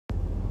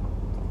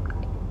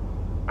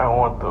I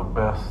want the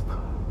best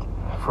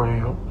for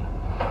you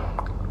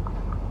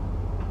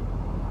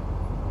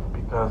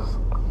because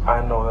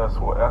I know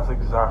that's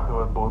exactly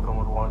what both of them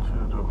would want you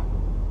to do.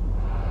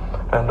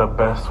 And the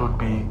best would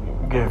be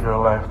give your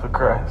life to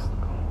Christ.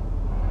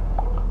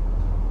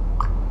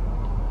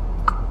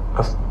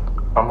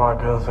 I'm not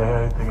gonna say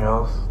anything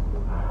else.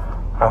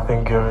 I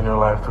think giving your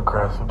life to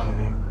Christ would be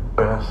the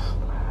best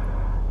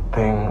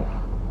thing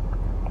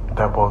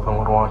that both of them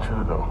would want you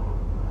to do.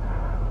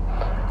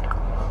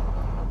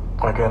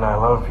 Again, I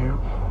love you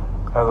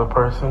as a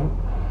person,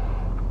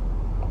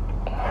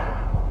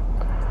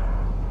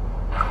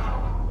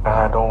 and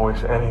I don't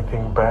wish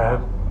anything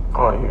bad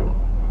on you.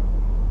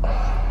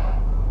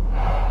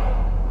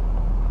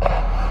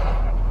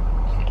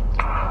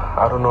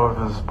 I don't know if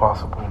this is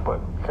possible, but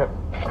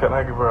can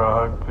I give her a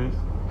hug, please?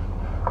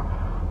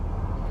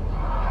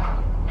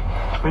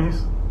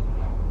 Please?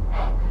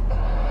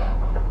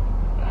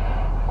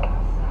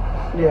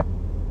 Yeah.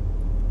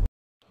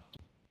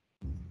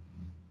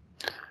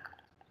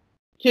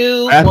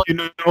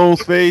 Matthew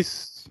Knowles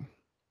face.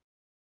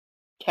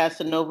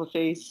 Casanova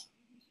face.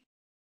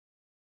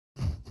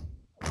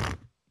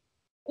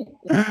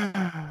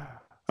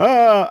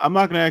 I'm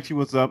not gonna ask you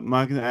what's up. I'm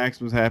not gonna ask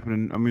what's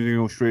happening. I'm gonna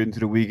go straight into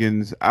the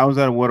weekends. I was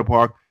at a water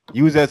park.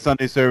 You was at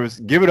Sunday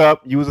service. Give it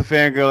up. You was a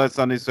fangirl at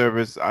Sunday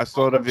service. I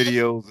saw the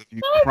videos of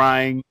you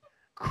crying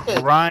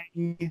for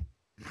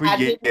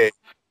gay.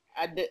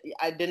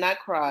 I did not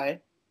cry.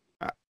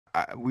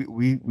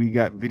 We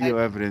got video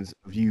evidence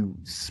of you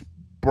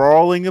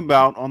sprawling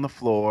about on the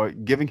floor,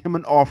 giving him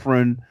an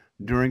offering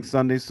during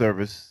Sunday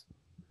service.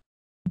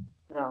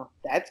 No,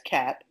 that's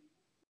cap.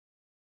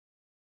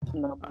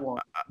 Number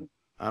one.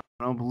 I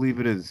don't believe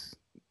it is.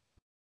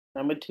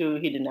 Number two,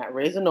 he did not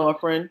raise an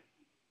offering.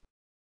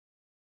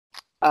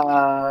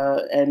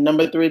 And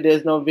number three,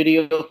 there's no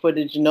video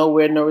footage,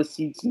 nowhere, no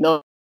receipts,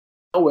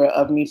 nowhere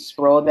of me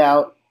sprawled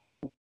out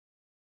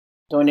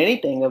doing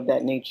anything of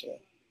that nature.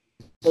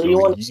 So you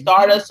want to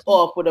start us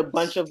off with a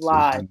bunch of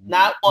lies.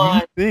 Not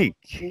one,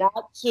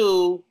 not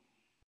two,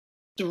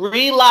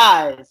 3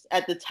 lies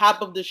at the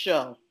top of the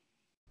show.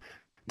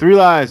 3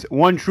 lies,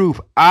 1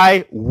 truth.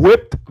 I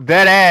whipped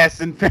that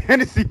ass in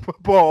fantasy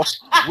football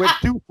with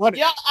 200.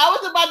 Yo, I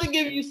was about to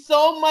give you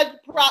so much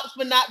props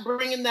for not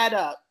bringing that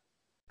up.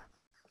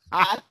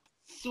 I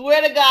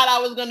swear to God, I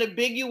was going to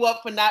big you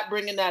up for not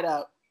bringing that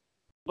up.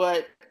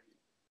 But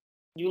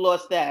you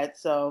lost that,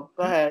 so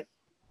go ahead.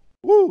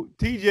 Woo,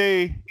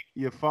 TJ,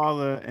 your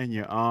father and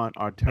your aunt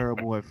are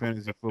terrible at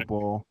fantasy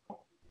football.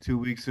 2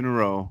 weeks in a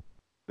row.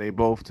 They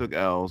both took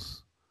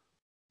L's.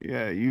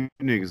 Yeah, you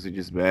niggas are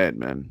just bad,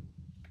 man.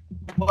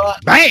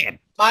 But bad.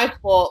 My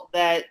fault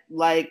that,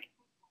 like,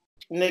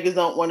 niggas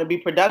don't want to be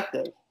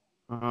productive.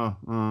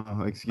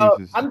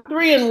 Excuses. I'm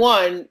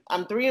 3-1.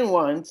 I'm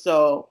 3-1,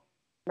 so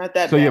not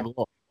that so bad. You have a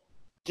loss.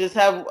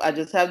 I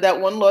just have that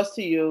one loss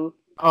to you.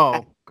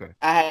 Oh, okay.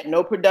 I had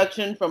no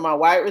production from my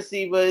wide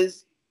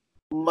receivers.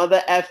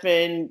 Mother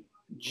effing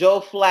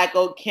Joe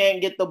Flacco can't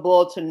get the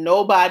ball to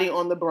nobody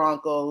on the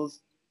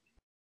Broncos.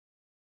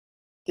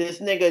 This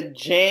nigga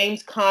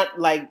James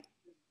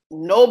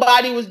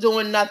nobody was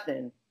doing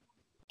nothing.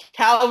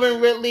 Calvin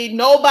Ridley,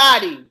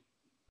 nobody.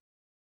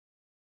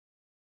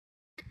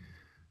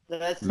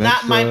 That's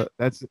not my.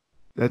 That's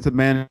a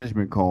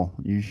management call.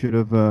 You should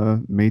have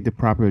made the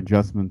proper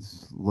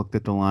adjustments, looked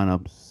at the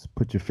lineups,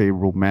 put your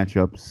favorable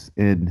matchups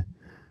in.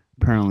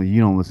 Apparently, you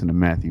don't listen to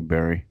Matthew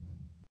Berry.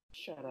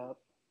 Shut up.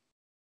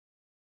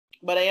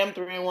 But I am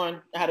 3-1.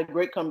 I had a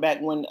great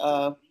comeback when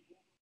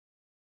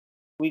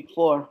week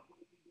 4.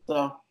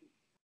 So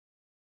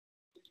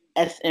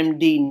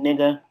SMD,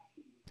 nigga.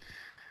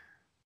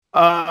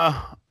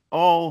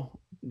 All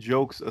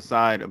jokes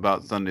aside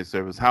about Sunday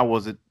service, how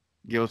was it?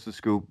 Give us the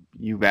scoop.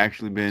 You've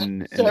actually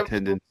been in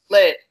attendance.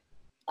 Lit.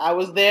 I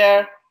was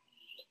there.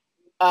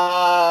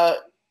 Privilege.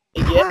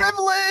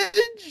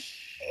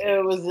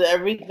 It was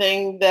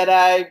everything that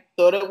I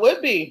thought it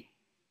would be.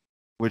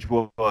 Which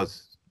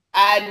was?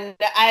 I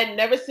had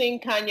never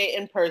seen Kanye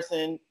in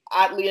person,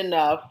 oddly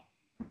enough.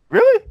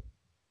 Really?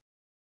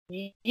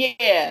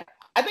 Yeah.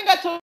 I think I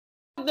talked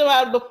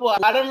about it before.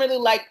 I don't really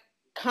like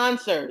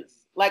concerts.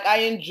 Like, I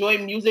enjoy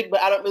music,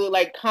 but I don't really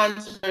like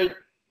concert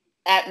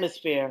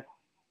atmosphere.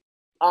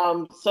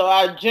 So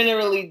I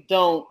generally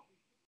don't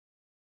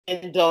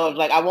indulge.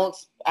 Like, I won't.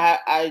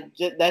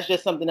 That's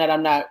just something that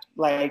I'm not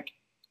like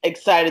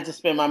excited to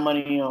spend my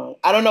money on.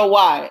 I don't know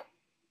why,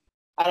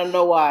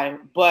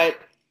 but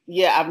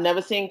yeah, I've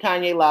never seen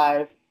Kanye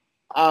live.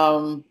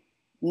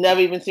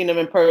 Never even seen him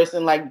in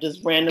person, like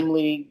just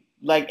randomly,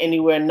 like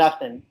anywhere,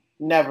 nothing,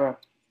 never.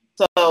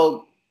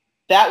 So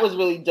that was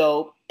really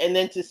dope. And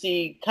then to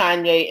see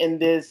Kanye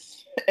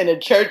in a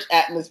church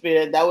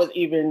atmosphere, that was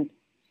even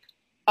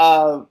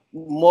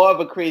more of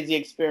a crazy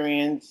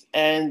experience.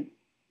 And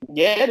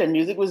yeah, the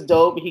music was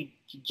dope. He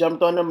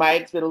jumped on the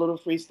mics, did a little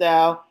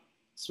freestyle.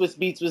 Swiss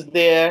Beats was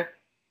there.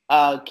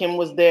 Kim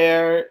was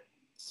there.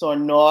 Saw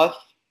North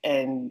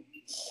and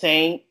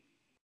Saint.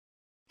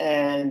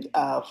 And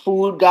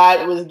Food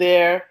God was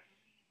there.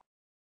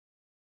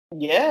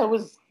 Yeah, it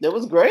was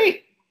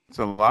great. It's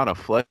a lot of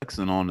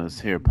flexing on this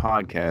here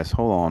podcast.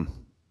 Hold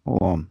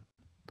on.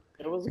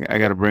 It was I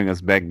got to bring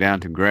us back down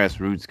to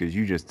grassroots because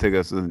you just took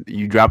us.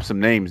 You dropped some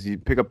names. You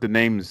pick up the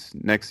names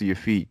next to your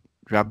feet.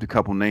 Dropped a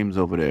couple names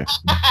over there.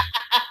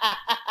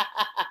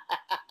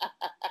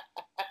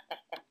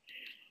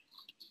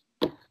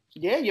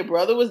 Yeah, your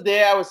brother was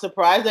there. I was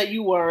surprised that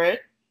you weren't.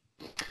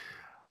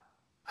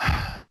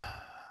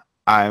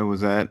 I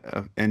was at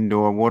an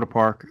indoor water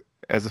park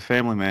as a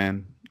family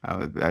man.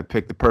 I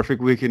picked the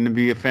perfect weekend to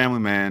be a family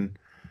man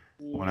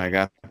when I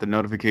got the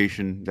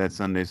notification that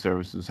Sunday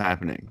service was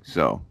happening.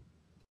 So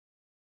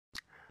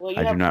Well,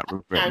 I do not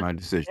regret my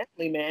decision.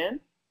 Family man.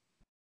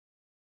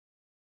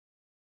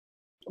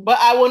 But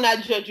I will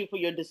not judge you for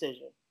your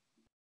decision.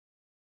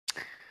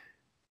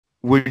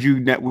 Would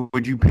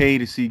you pay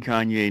to see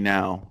Kanye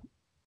now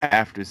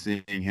after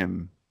seeing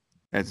him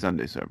at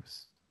Sunday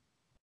service?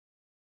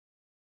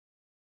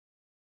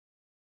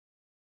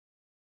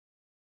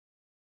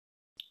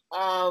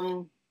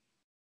 I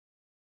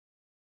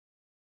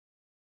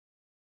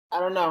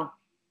don't know.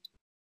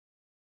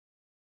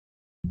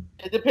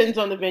 It depends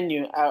on the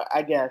venue,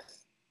 I guess.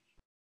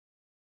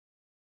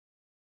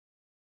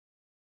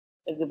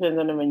 It depends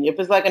on the venue. If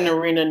it's like an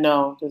arena,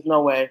 no, there's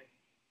no way.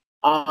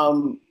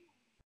 If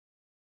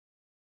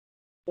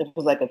it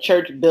was like a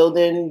church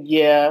building,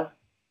 yeah.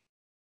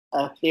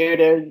 A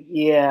theater,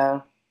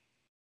 yeah.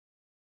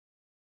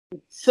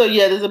 So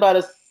yeah, there's about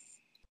a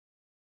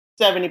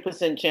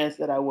 70% chance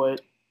that I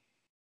would.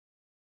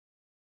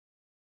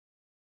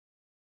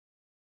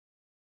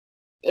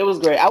 It was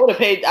great. I would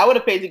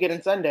have paid to get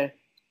in Sunday.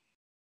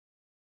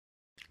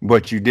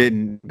 But you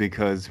didn't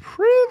because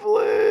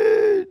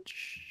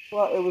privilege.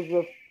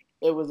 Well,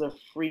 it was a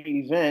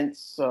free event,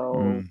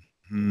 so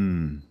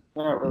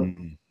not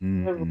really.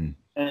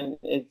 And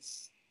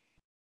it's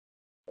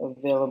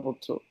available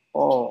to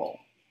all.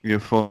 Your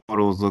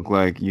photos look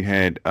like you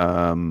had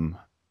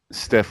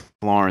Steph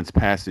Lawrence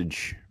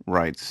passage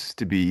rights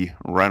to be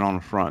right on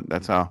the front.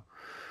 That's how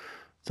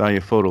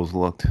your photos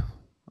looked.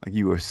 Like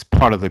you were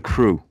part of the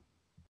crew.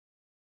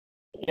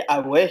 Yeah, I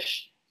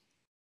wish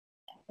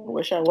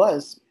I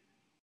was.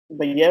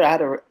 But yeah,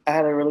 I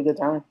had a really good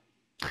time.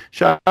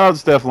 Shout out to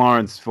Steph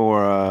Lawrence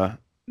for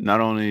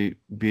not only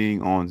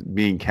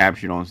being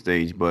captured on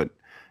stage, but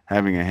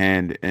having a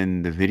hand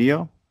in the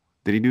video.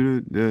 Did he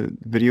do the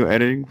video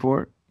editing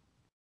for it?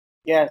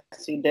 Yes,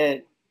 he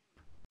did.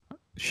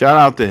 Shout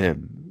out to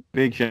him.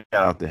 Big shout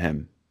out to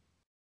him.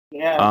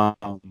 Yeah.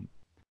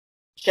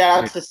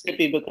 Shout out to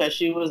Sippy because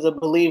she was a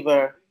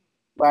believer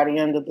by the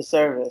end of the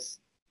service.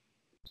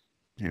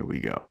 Here we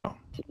go.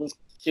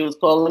 She was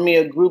calling me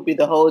a groupie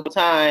the whole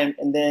time,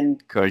 and then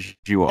because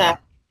you are.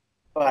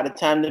 By the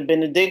time the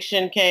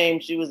benediction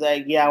came, she was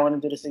like, "Yeah, I want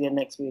to do this again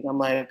next week." I'm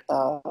like,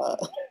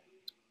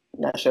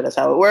 not sure that's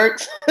how it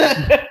works.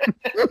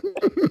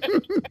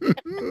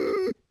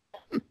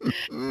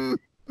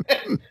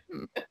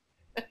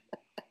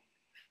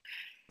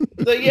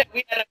 So yeah,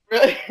 we had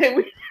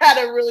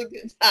a really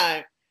good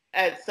time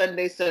at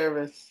Sunday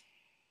service.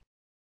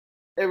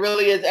 It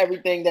really is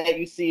everything that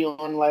you see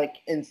on like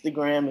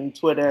Instagram and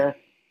Twitter.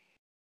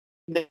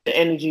 The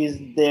energy is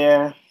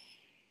there.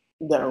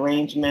 The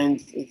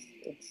arrangements.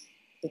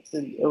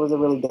 It was a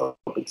really dope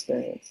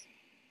experience.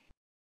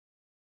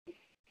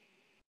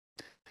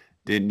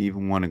 Didn't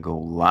even want to go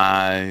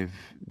live.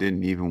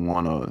 Didn't even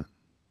want to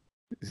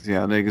see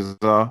how niggas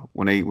are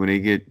when they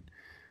get.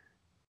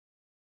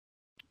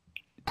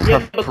 Yeah,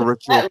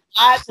 that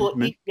live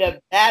will eat your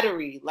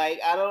battery. Like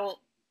I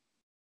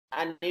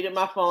needed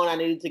my phone. I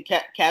needed to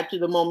capture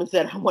the moments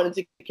that I wanted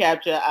to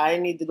capture. I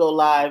need to go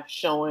live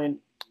showing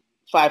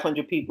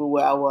 500 people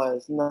where I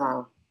was.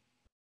 Nah.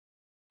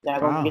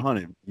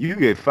 500. You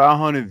get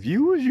 500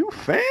 viewers? You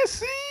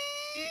fancy?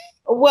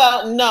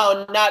 Well,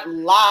 no, not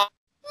live,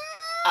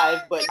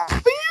 but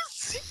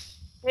fancy.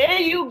 Here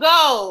you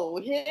go.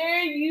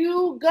 Here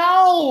you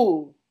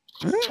go.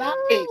 Stop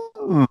it.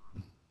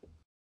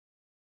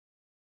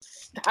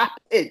 Stop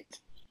it.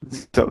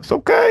 It's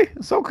okay.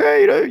 It's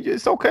okay.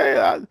 It's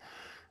okay.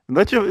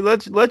 Let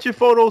your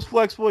photos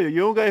flex for you.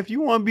 You okay? If you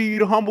want to be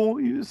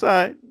humble, you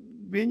decide.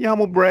 Be in your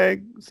humble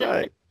brag.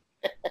 Decide.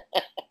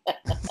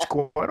 It's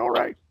quite all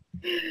right.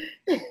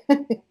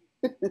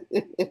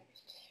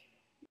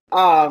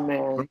 Oh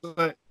man.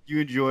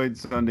 You enjoyed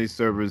Sunday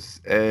service,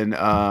 and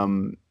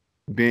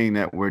being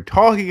that we're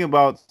talking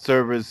about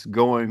service,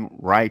 going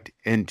right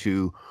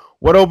into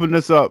what opened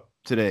us up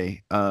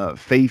today,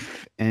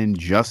 faith and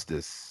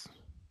justice.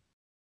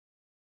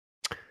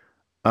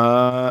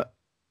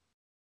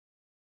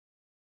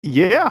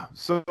 Yeah.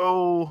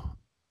 So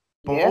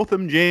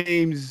Botham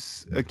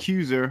James,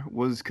 accuser,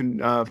 was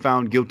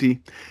found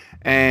guilty,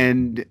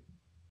 and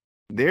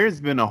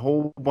there's been a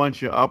whole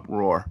bunch of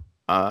uproar.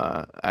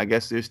 I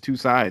guess there's two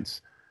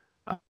sides.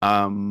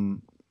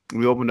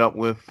 We opened up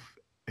with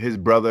his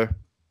brother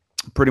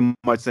pretty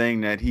much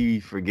saying that he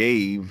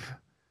forgave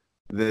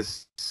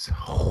this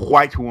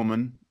white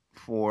woman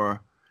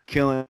for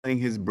killing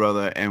his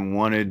brother and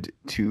wanted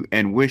to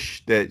and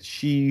wished that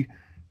she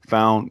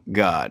found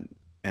God.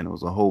 and it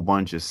was a whole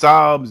bunch of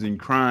sobs and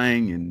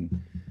crying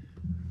and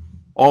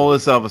all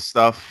this other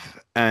stuff.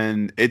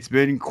 And it's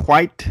been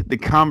quite the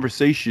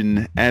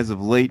conversation as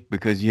of late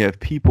because you have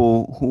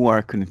people who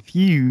are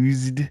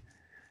confused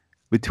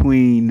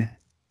between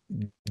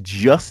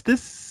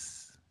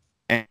justice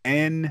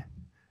and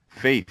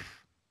faith.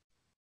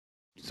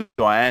 So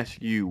I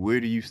ask you, where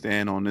do you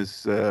stand on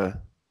this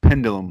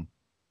pendulum?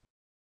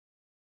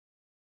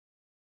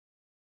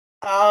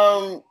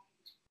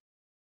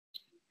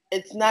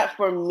 It's not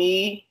for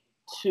me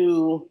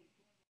to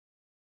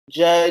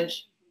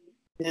judge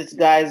this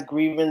guy's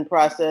grieving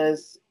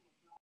process,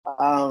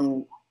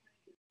 how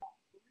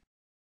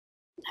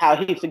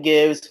he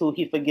forgives, who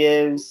he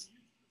forgives,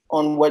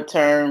 on what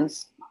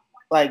terms.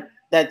 Like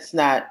that's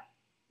not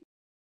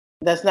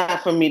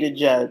for me to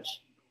judge.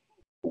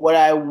 What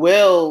I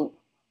will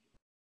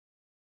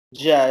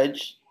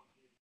judge,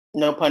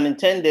 no pun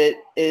intended,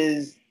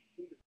 is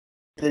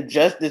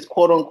this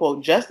quote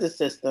unquote justice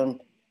system.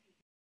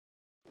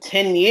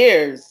 10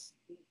 years,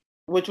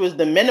 which was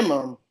the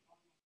minimum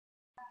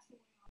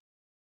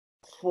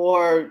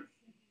for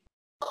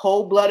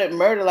cold-blooded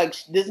murder. Like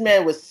this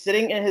man was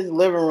sitting in his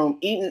living room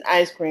eating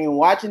ice cream,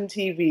 watching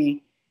TV,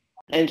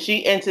 and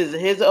she enters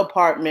his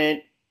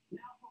apartment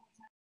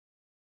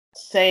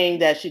saying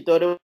that she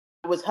thought it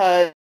was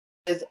hers,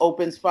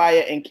 opens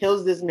fire and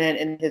kills this man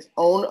in his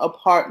own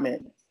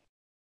apartment.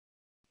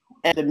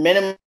 And the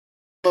minimum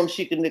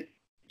she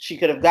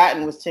could have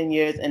gotten was 10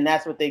 years, and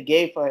that's what they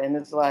gave her. And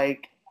it's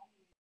like,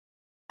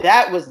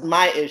 that was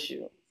my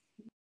issue.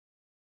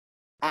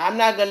 I'm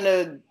not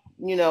gonna,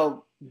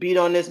 beat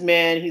on this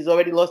man. He's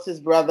already lost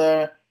his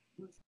brother.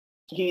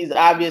 He's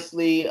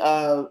obviously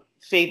a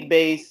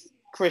faith-based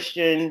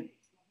Christian,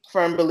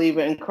 firm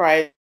believer in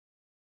Christ.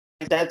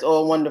 That's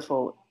all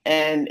wonderful.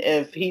 And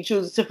if he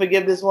chooses to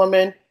forgive this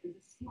woman,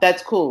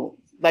 that's cool.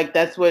 Like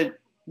that's what,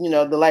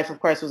 the life of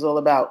Christ was all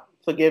about.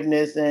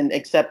 Forgiveness and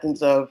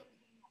acceptance of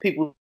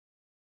people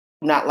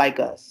not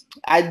like us.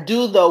 I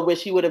do, though,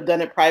 wish he would have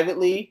done it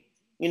privately.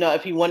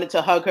 If he wanted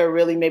to hug her,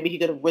 really, maybe he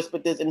could have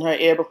whispered this in her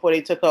ear before they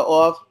took her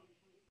off.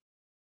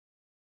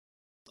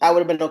 I would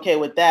have been okay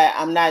with that.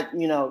 I'm not,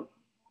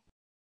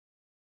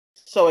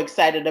 so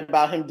excited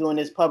about him doing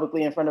this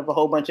publicly in front of a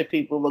whole bunch of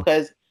people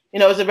because,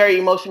 it's a very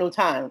emotional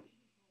time.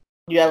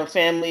 You have a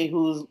family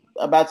who's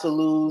about to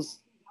lose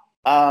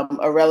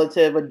a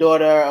relative, a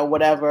daughter, or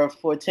whatever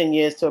for 10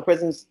 years to a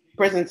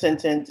prison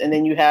sentence. And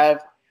then you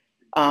have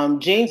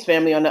Jean's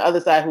family on the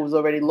other side who's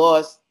already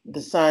lost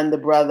the son, the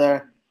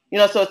brother.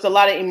 So it's a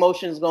lot of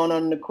emotions going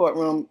on in the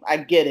courtroom. I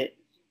get it.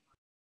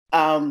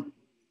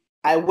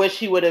 I wish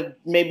he would have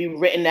maybe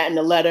written that in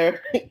the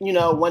letter,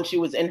 once she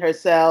was in her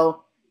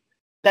cell.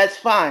 That's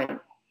fine.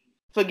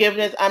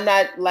 Forgiveness,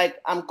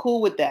 I'm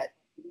cool with that.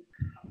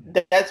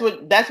 That's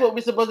what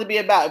we're supposed to be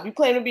about. If you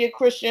claim to be a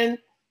Christian,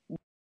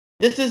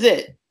 this is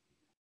it.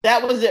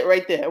 That was it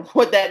right there,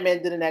 what that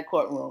man did in that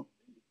courtroom.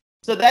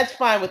 So that's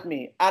fine with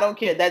me. I don't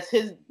care. That's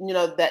his,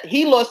 that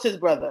he lost his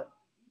brother.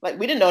 Like,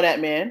 we didn't know that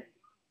man.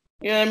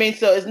 You know what I mean?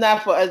 So it's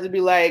not for us to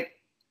be like,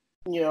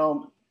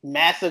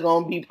 Massa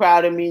gonna be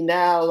proud of me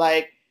now.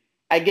 Like,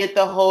 I get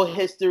the whole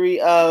history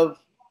of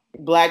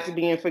blacks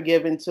being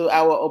forgiven to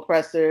our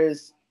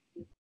oppressors.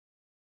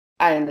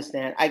 I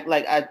understand.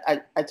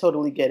 I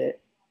totally get it.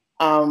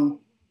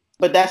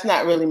 But that's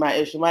not really my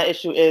issue. My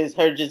issue is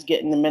her just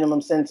getting the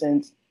minimum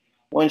sentence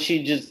when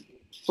she just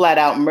flat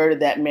out murdered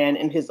that man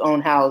in his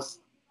own house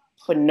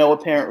for no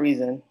apparent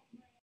reason.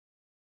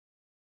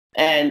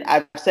 And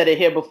I've said it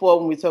here before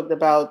when we talked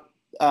about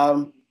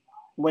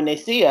when they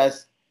see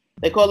us,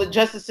 they call it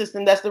justice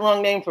system. That's the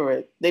wrong name for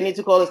it. They need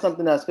to call it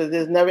something else because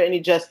there's never any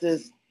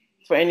justice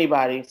for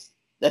anybody,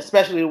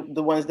 especially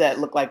the ones that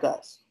look like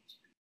us.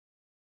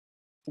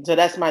 So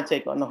that's my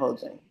take on the whole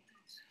thing.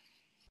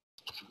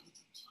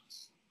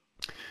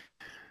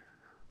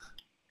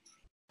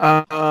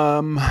 All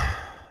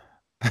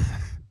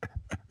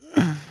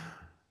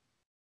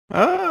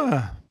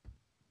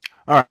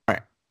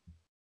right.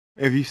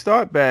 If you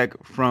start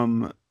back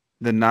from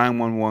the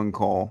 911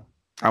 call,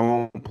 I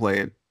won't play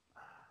it,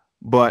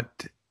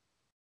 but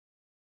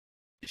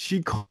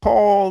she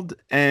called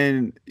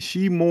and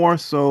she more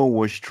so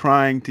was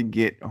trying to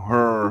get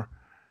her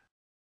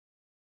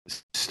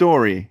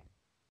story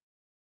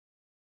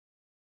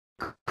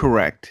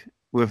correct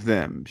with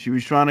them. She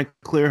was trying to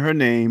clear her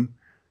name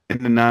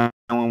in the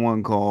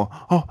 911 call.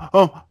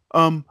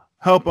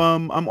 Help!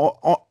 I'm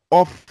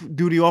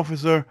off-duty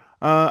officer.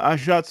 I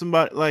shot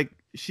somebody. Like,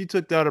 she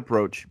took that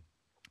approach.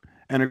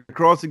 And a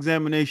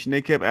cross-examination,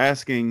 they kept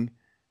asking,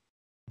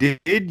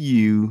 did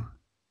you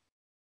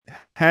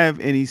have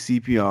any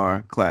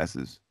CPR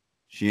classes?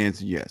 She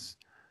answered yes.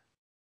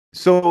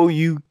 So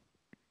you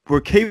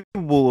were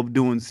capable of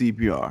doing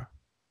CPR?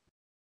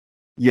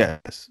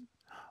 Yes.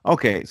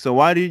 Okay, so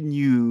why didn't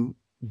you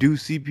do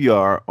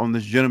CPR on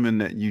this gentleman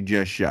that you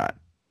just shot?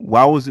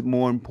 Why was it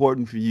more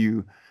important for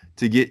you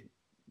to get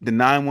the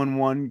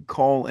 911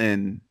 call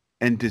in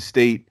and to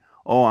state,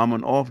 oh, I'm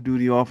an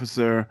off-duty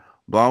officer,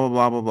 blah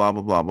blah blah blah blah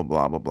blah blah blah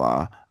blah blah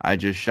blah. I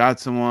just shot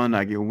someone.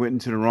 I went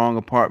into the wrong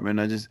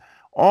apartment.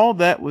 All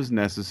that was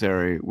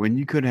necessary when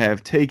you could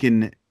have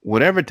taken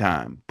whatever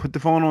time, put the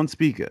phone on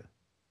speaker,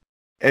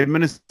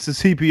 administer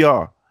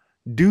CPR,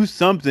 do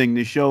something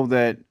to show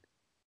that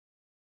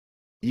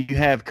you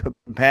have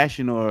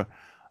compassion or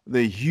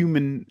the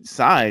human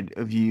side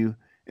of you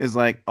is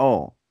like,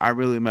 oh, I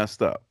really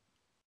messed up.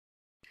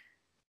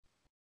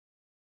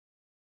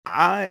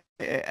 I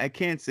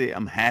can't say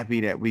I'm happy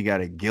that we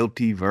got a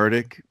guilty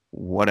verdict,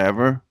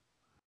 whatever.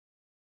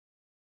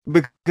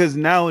 Because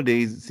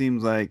nowadays it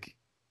seems like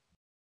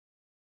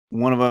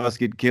one of us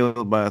get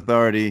killed by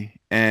authority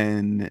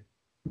and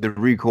the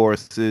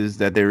recourse is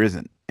that there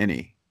isn't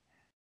any.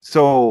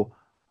 So,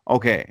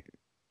 okay,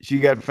 she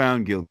got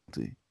found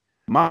guilty.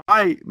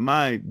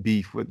 My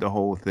beef with the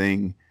whole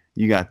thing,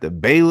 you got the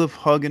bailiff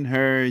hugging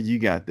her, you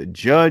got the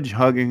judge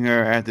hugging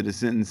her after the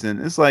sentencing.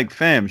 It's like,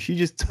 fam, she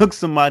just took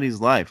somebody's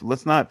life.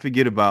 Let's not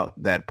forget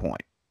about that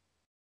point.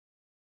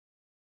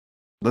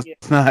 Let's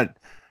not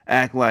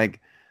act like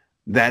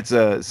that's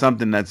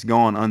something that's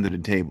gone under the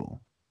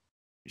table.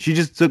 She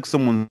just took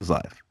someone's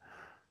life.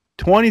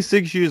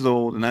 26 years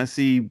old, and I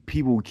see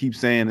people keep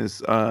saying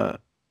this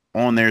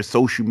on their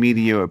social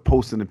media or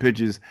posting the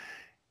pictures.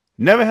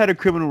 Never had a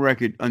criminal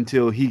record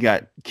until he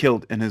got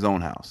killed in his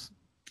own house.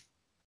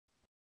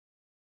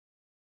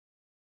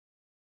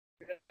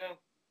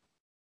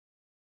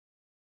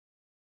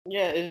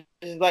 Yeah,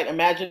 it's like,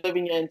 imagine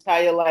living your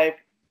entire life,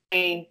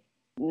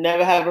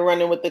 never have a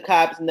run-in with the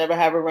cops, never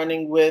have a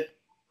run-in with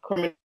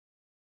criminal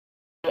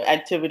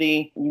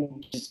activity.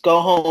 You just go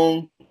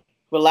home,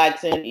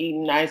 relaxing,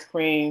 eating ice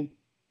cream,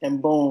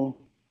 and boom.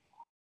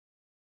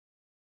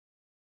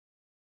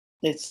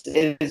 It's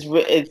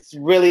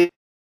really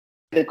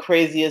the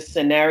craziest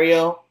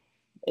scenario.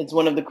 It's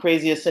one of the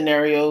craziest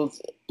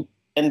scenarios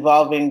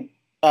involving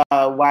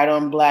white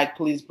on black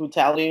police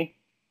brutality.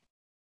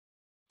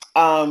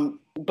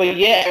 But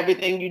yeah,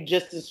 everything you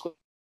just described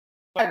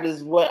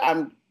is what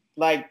I'm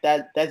like.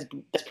 That's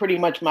pretty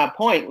much my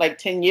point. Like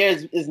 10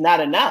 years is not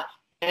enough.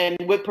 And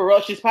with parole,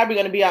 she's probably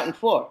going to be out in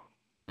 4.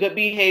 Good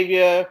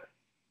behavior.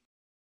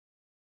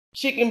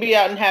 She can be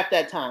out in half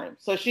that time.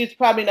 So she's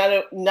probably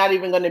not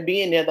even going to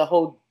be in there the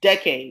whole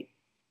decade.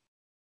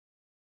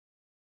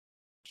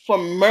 For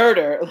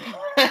murder,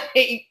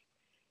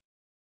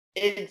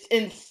 it's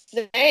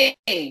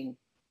insane.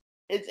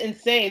 It's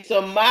insane.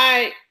 So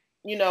my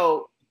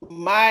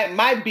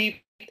beef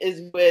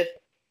is with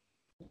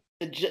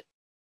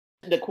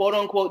the quote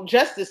unquote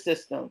justice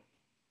system.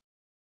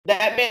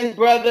 That man's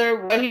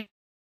brother, what he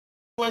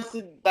wants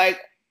to, like,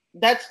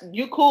 that's,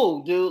 you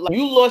cool, dude. Like,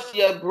 you lost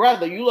your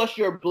brother. You lost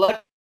your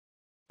blood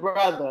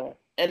brother.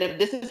 And if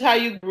this is how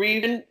you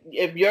grieve,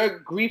 if your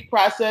grief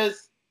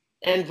process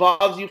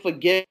involves you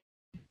forgiving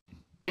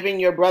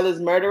your brother's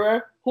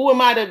murderer, who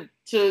am I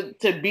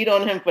to beat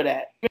on him for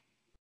that?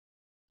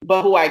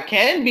 But who I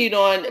can beat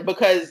on,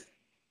 because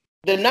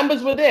the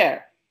numbers were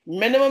there.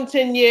 Minimum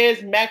 10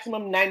 years,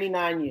 maximum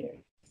 99 years.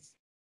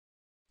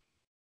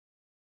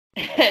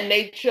 And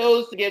they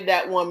chose to give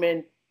that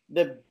woman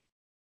the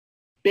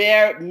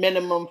bare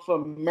minimum for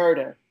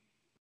murder.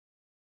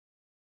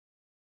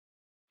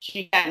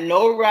 She had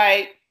no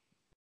right.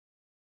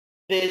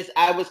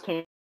 I was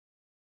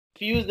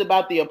confused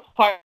about the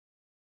apartment.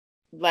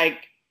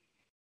 Like,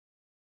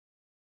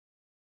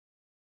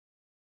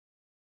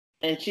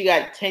 and she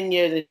got 10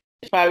 years, and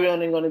she's probably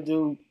only going to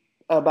do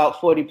about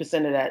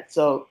 40% of that.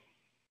 So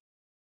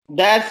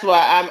that's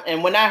why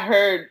and when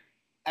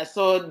I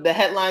saw the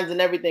headlines and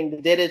everything,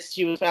 the day that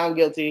she was found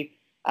guilty,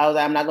 I was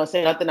like, I'm not going to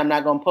say nothing. I'm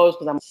not going to post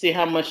because I'm going to see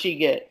how much she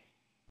get.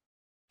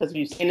 Because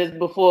we've seen this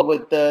before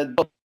with the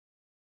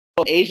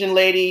Asian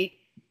lady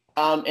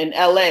in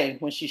LA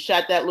when she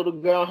shot that little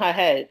girl in her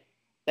head.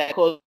 That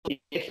caused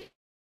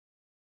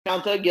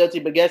found her guilty,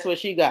 but guess what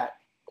she got?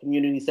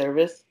 Community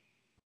service.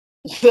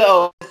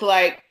 So it's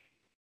like,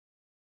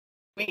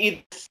 we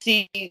either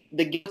see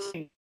the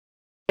guilty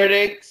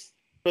verdicts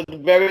with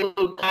very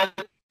little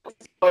consequence,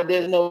 or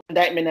there's no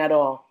indictment at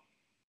all.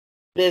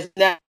 There's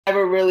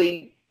never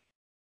really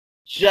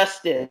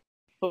justice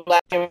for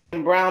black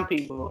and brown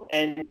people,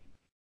 and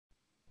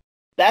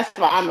that's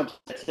why I'm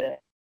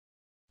upset.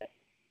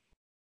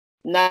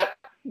 Not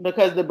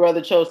because the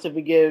brother chose to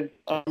forgive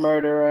a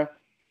murderer.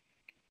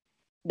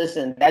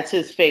 Listen, that's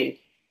his faith.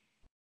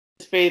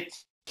 His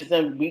faith is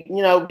that we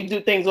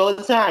do things all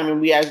the time,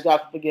 and we ask God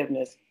for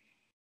forgiveness.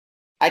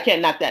 I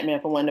can't knock that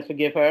man for wanting to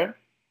forgive her.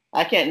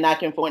 I can't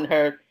knock him for wanting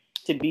her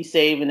to be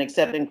saved and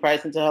accepting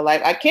Christ into her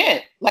life. I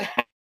can't. Like,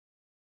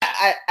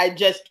 I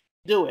just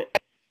do it.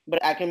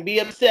 But I can be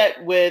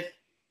upset with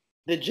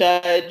the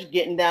judge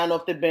getting down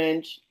off the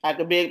bench. I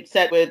could be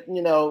upset with,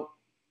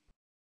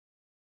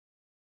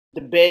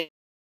 the babe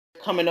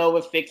coming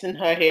over, fixing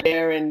her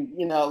hair, and,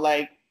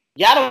 like,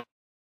 y'all don't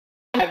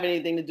have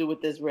anything to do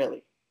with this,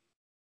 really.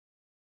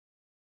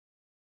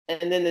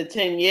 And then the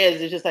 10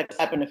 years is just like a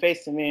slap in the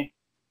face to me.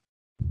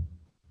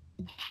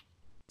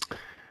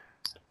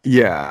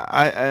 Yeah,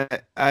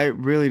 I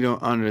really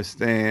don't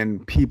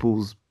understand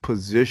people's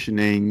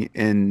positioning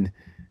in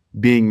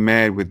being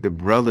mad with the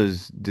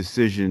brother's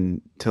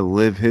decision to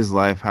live his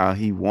life how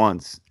he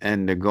wants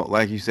and to go,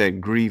 like you said,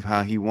 grieve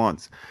how he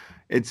wants.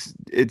 It's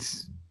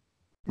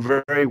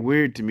very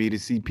weird to me to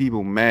see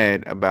people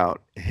mad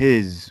about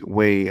his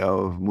way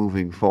of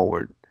moving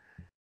forward.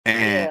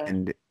 Yeah.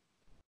 And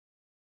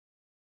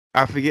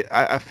I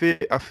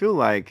feel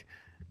like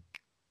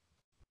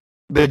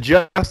the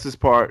justice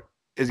part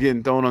is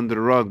getting thrown under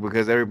the rug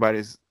because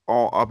everybody's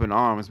all up in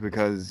arms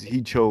because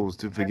he chose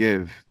to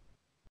forgive.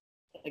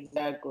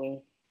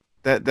 Exactly.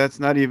 That's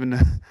not even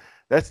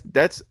that's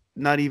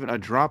not even a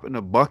drop in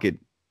the bucket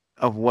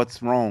of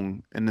what's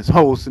wrong in this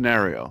whole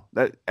scenario.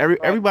 That Right.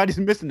 everybody's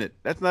missing it.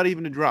 That's not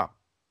even a drop.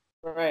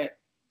 Right.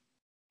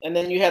 And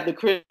then you have the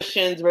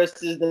Christians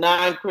versus the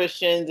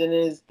non-Christians, and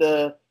is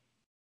the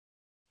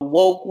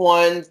woke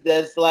ones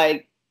that's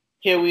like,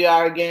 here we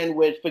are again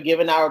with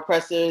forgiving our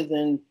oppressors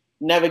and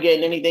never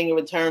getting anything in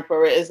return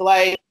for it. It's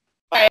like,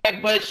 all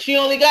right, but she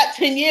only got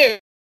 10 years.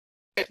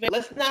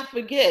 Let's not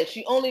forget,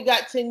 she only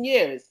got 10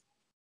 years.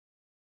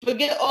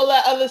 Forget all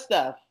that other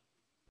stuff.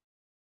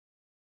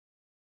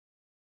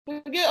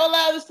 Forget all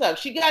that other stuff.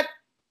 She got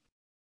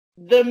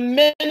the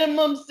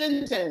minimum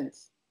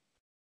sentence.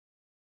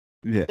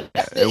 Yeah,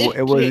 That's it, the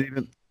it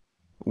issue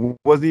here.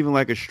 wasn't even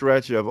like a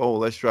stretch of, oh,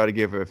 let's try to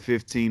give her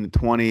 15 to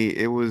 20.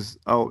 It was,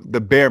 oh, the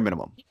bare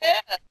minimum. Yeah,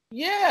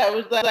 yeah. It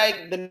was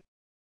like the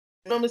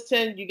minimum is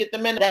 10, you get the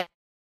minimum. That's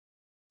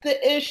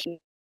the issue.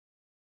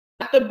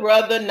 Not the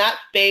brother, not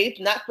faith,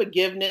 not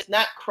forgiveness,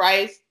 not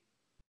Christ.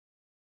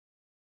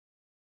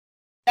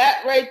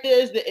 That right there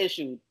is the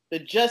issue. The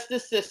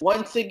justice system,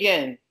 once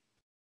again,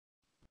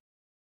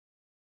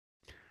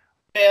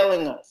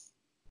 failing us.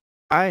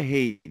 I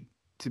hate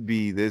to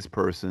be this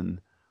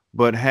person,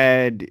 but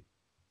had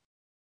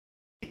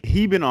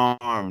he been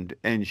armed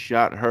and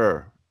shot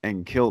her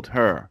and killed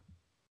her,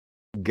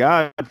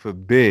 God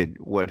forbid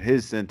what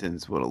his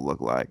sentence would have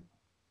looked like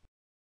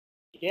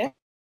Yeah.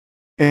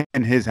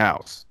 in his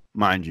house,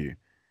 mind you.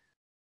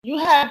 You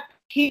have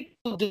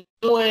people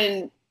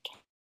doing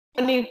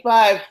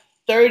 25,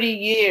 30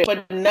 years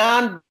for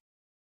non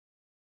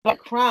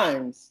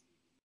crimes,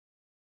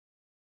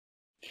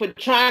 for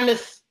trying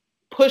to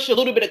push a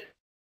little bit of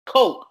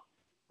coke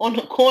on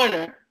the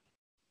corner.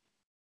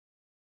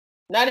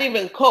 Not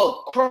even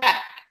coke,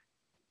 crack.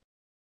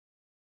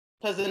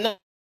 Because the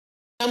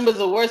numbers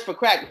are worse for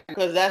crack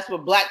because that's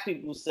what black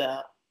people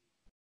sell.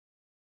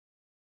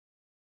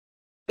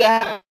 You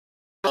have a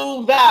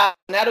full valve,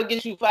 and that'll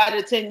get you 5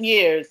 to 10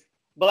 years,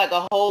 but like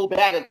a whole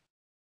bag of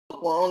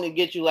coke will only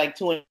get you like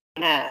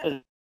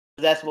 2.5.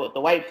 That's what the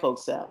white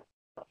folks sell.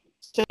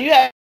 So you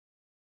have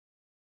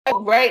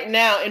right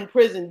now in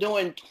prison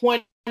doing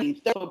 20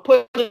 for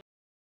putting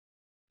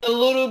a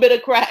little bit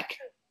of crack.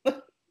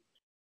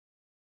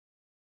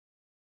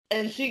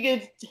 And she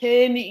gets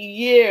 10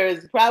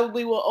 years,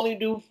 probably will only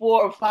do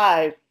 4 or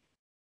 5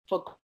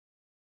 for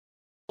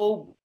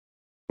cold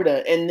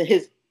murder in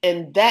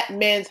that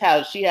man's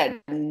house. She had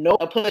no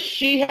a place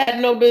she had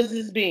no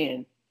business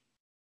being.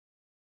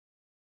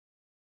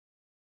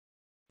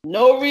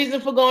 No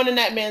reason for going in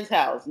that man's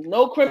house.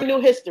 No criminal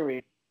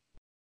history.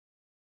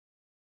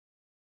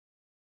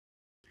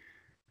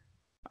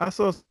 I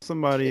saw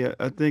somebody,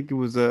 I think it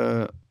was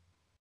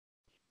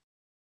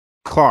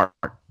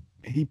Clark.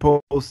 He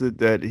posted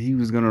that he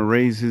was going to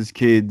raise his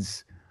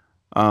kids.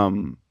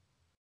 Um,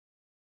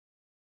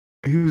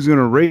 he was going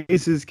to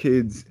raise his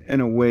kids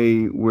in a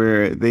way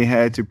where they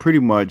had to pretty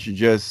much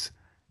just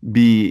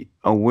be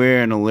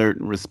aware and alert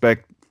and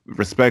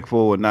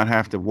respectful and not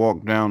have to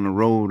walk down the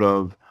road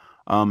of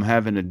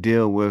having to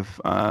deal with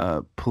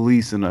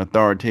police in an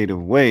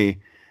authoritative way.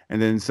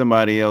 And then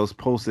somebody else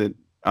posted,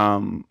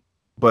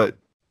 but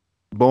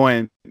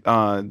boy,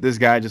 this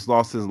guy just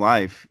lost his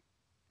life,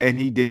 and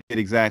he did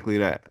exactly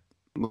that.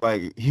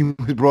 Like he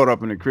was brought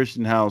up in a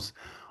Christian house,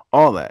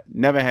 all that.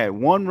 Never had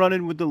one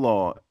run-in with the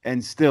law,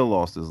 and still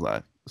lost his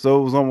life. So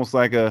it was almost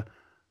like a,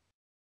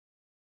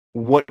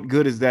 what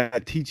good is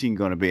that teaching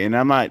going to be? And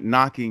I'm not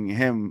knocking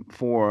him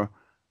for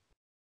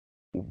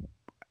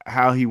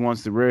how he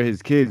wants to rear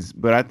his kids,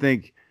 but I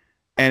think,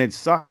 and it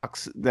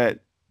sucks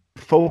that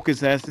focus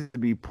has to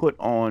be put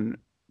on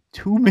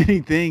too many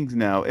things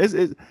now.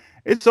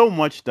 It's so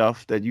much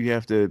stuff that you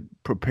have to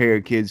prepare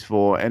kids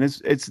for, and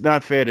it's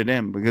not fair to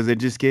them because they're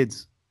just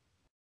kids.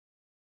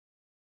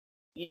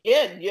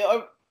 Yeah,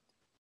 you're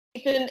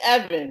Ethan,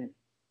 Evan,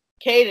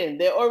 Caden,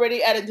 they're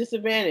already at a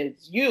disadvantage.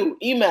 You,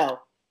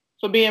 email,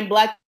 for being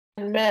black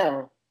and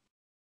male.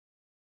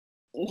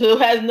 So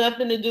it has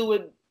nothing to do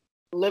with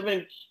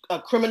living a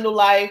criminal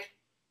life.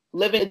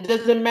 Living, it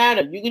doesn't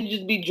matter. You can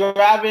just be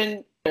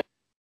driving.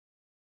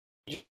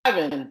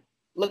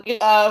 Look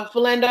at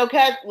Philando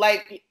Cat,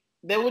 like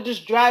they were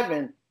just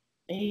driving.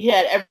 He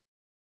had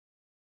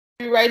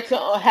every right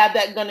to have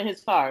that gun in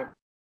his car,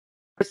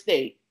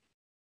 state,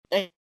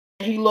 and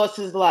he lost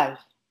his life.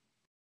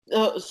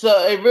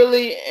 So it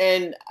really,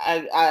 and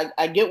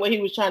I get what he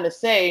was trying to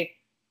say.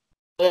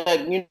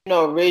 like, you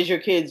know, raise your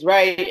kids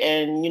right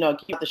and, you know,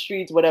 keep the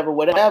streets,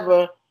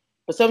 whatever.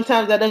 But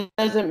sometimes that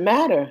doesn't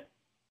matter.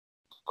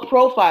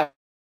 Profile,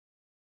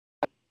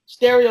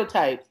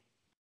 stereotypes,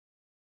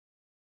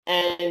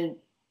 and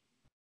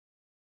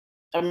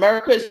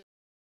America is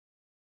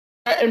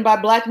threatened by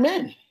black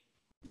men.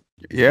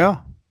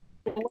 Yeah.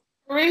 For what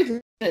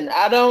reason?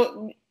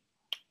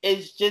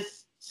 It's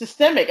just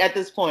systemic at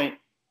this point.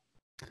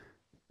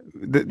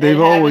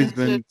 They've always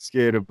been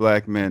scared of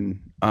black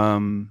men.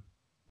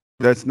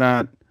 That's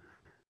not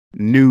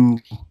new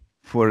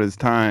for his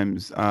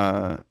times.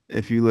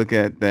 If you look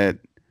at that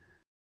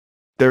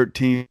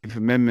 13th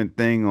Amendment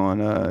thing on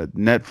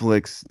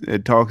Netflix,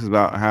 it talks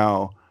about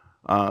how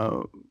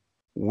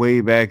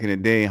way back in the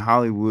day,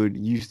 Hollywood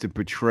used to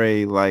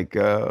portray like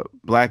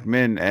black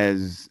men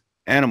as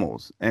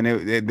animals, and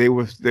they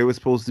were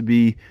supposed to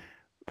be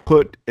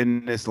put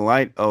in this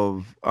light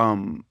of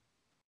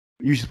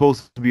you're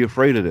supposed to be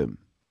afraid of them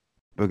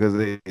because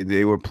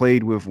they were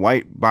played with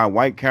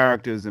white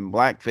characters in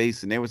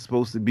blackface, and they were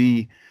supposed to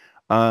be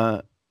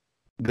the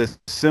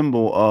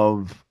symbol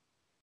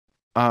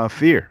of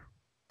fear,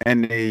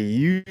 and they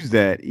used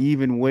that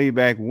even way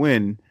back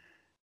when.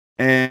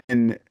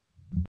 And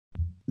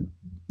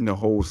the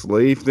whole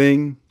slave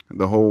thing,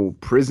 the whole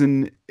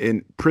prison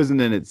in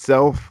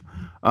itself,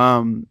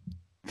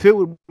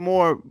 filled with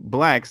more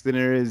blacks than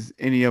there is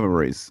any other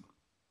race.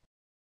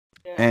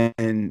 Yeah.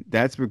 And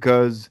that's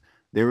because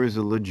there is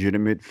a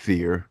legitimate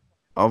fear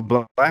of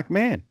black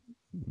man,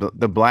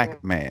 the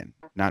black man,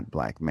 not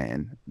black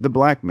man, the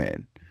black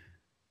man.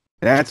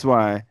 That's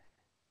why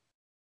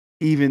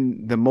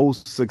even the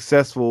most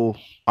successful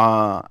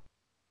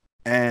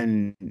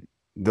and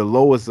the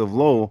lowest of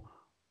low,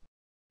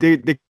 they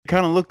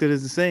kind of looked at it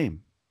as the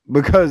same,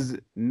 because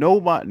no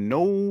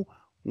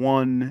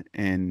one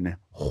in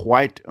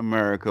white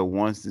America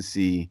wants to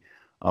see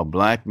a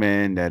black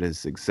man that is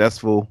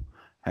successful,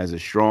 has a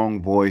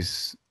strong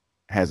voice,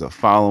 has a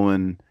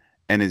following,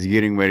 and is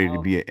getting ready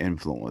to be an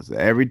influencer.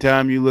 Every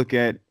time you look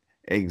at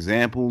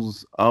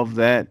examples of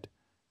that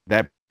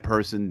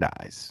person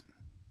dies.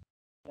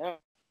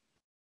 Yep.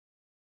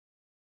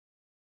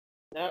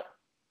 Yep.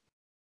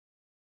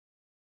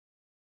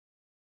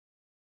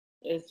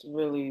 It's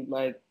really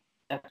like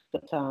at the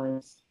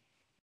times.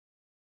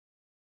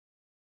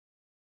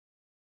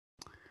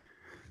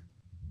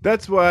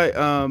 That's why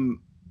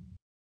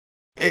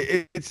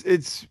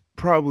it's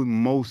probably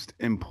most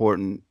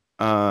important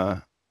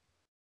for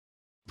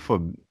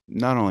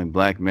not only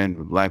black men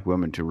but black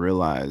women to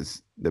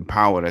realize the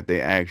power that they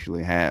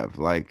actually have.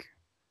 Like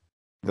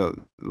the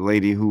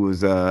lady who was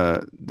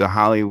the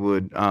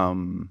Hollywood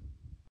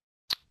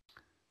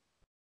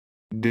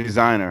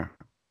designer,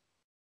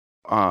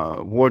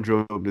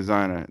 wardrobe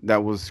designer,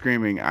 that was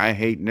screaming "I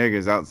hate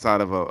niggers" outside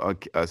of a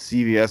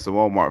CVS or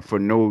Walmart for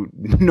no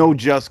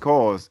just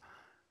cause.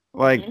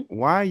 Like,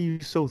 why are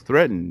you so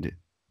threatened?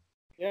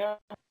 Yeah.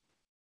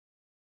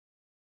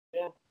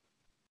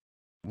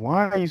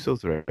 Why are you so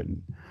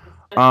threatened?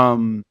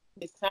 So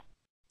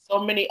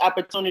many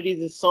opportunities.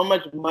 There's so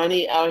much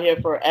money out here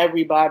for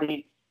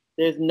everybody.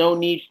 There's no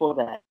need for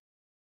that.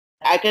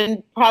 I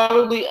can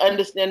probably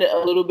understand it a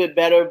little bit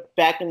better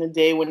back in the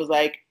day when it was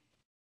like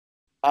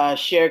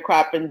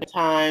sharecropping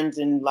times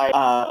and like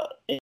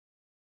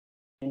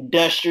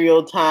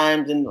industrial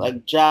times and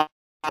like job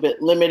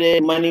bit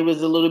limited. Money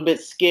was a little bit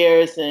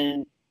scarce,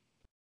 and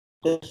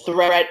the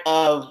threat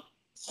of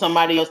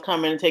somebody else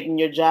coming and taking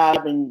your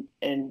job and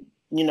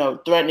you know,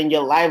 threatening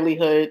your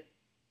livelihood,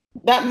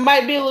 that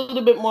might be a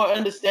little bit more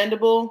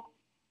understandable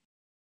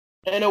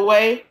in a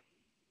way,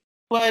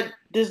 but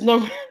there's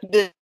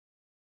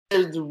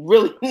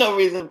really no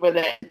reason for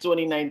that in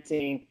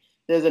 2019.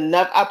 There's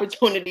enough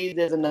opportunities,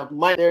 there's enough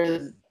money,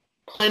 there's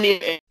plenty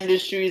of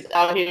industries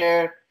out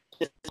here,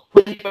 there's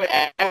plenty for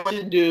everyone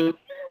to do,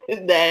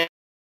 that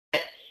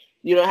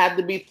you don't have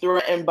to be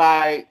threatened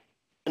by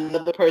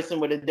another person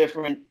with a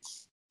different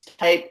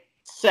type,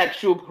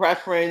 sexual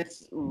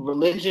preference,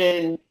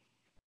 religion.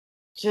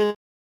 Just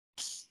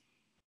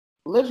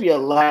live your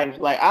life.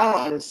 Like, I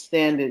don't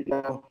understand it,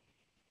 yo.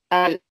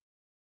 I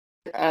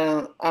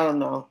don't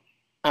know.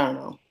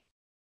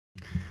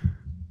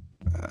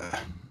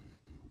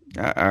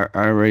 I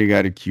already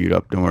got it queued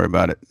up. Don't worry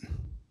about it.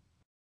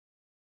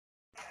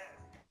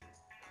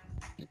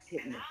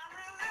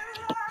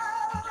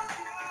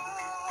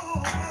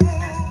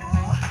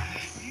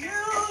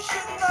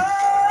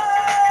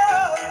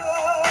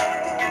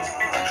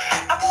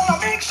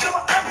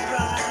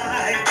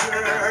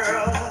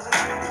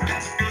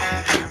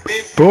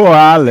 Before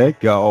I let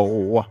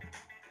go.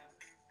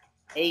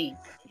 Hey.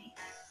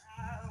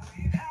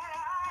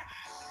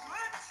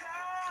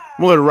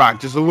 I'm gonna let it rock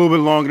just a little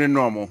bit longer than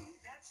normal.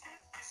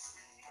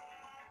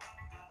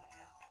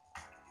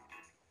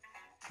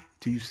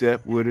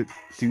 Two-step with it,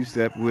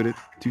 two-step with it,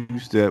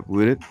 two-step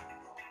with it.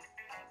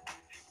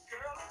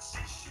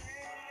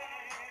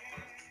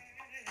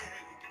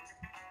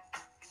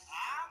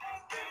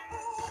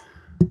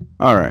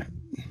 All right.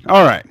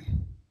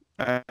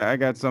 I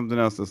got something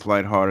else that's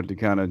lighthearted to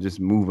kind of just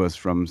move us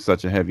from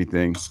such a heavy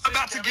thing.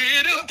 About to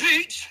get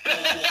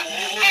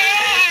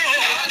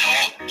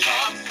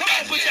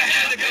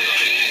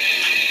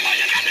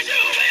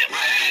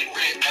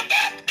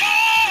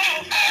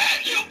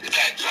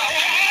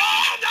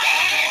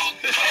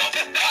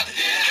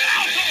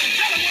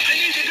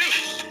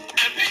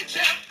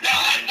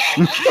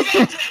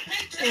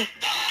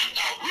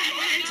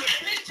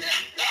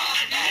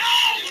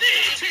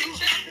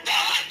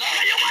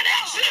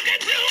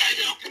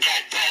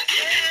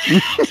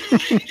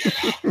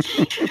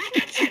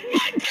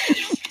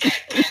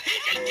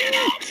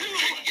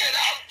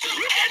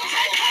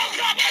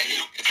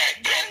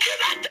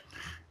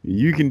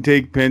You can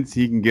take Pence,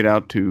 he can get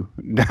out too.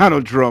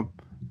 Donald Trump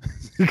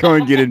is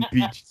going to get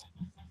impeached.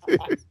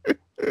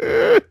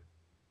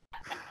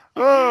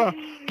 All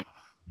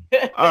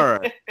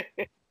right.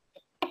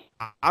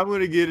 I'm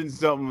going to get into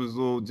something that's a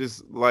little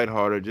just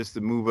lighthearted just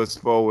to move us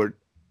forward.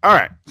 All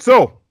right.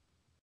 So,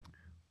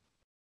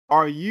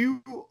 are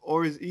you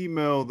or is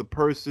email the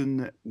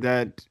person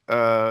that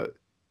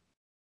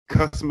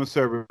customer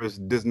service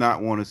does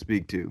not want to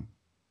speak to?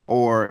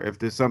 Or if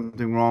there's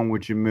something wrong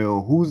with your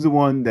meal, who's the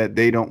one that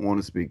they don't want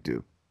to speak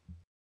to?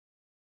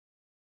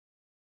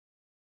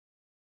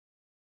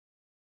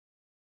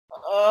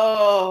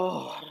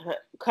 Oh,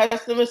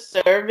 customer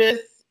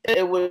service,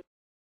 it would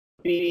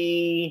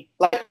be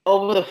like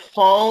over the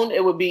phone,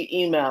 it would be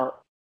email.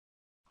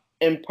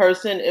 In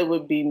person, it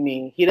would be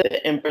me. He does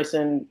the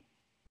in-person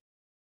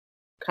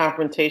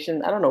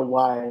confrontation. I don't know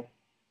why.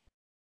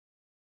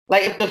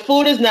 Like if the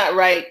food is not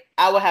right,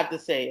 I would have to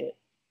say it.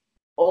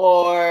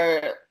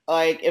 Or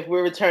like if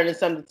we're returning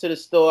something to the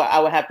store, I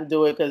would have to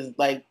do it because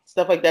like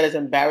stuff like that is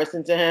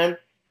embarrassing to him.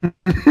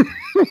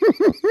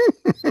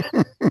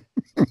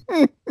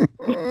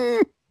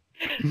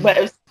 But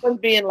if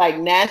someone's being like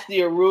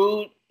nasty or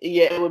rude,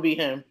 yeah, it would be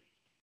him.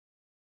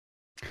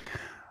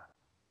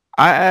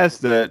 I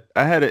asked that.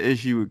 I had an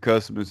issue with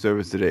customer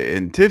service today,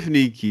 and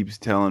Tiffany keeps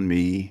telling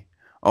me,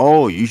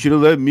 "Oh, you should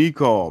have let me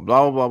call."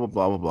 Blah blah blah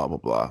blah blah blah blah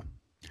blah.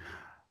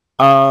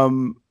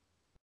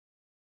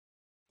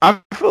 I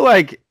feel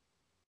like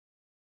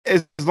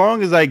as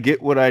long as I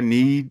get what I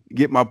need,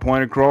 get my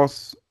point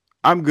across,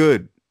 I'm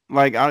good.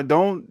 Like I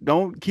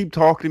don't keep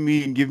talking to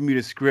me and giving me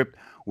the script.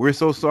 We're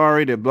so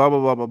sorry that blah blah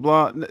blah blah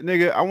blah.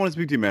 Nigga, I want to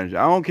speak to your manager.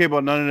 I don't care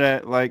about none of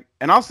that. Like,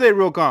 and I'll say it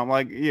real calm.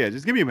 Like, yeah,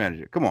 just give me a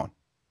manager. Come on,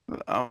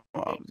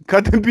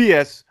 cut the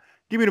BS.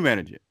 Give me the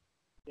manager.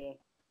 Yeah.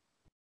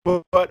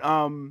 But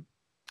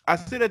I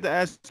said that to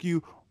ask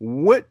you,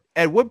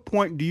 at what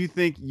point do you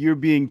think you're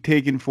being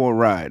taken for a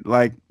ride?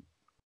 Like,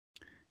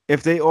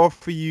 if they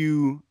offer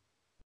you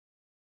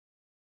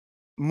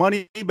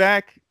money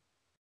back,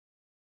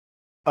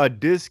 a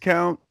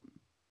discount,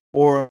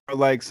 or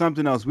like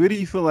something else, where do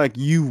you feel like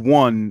you've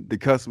won the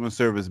customer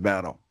service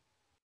battle?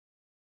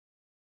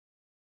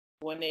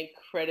 When they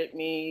credit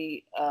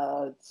me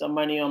some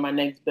money on my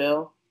next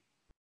bill.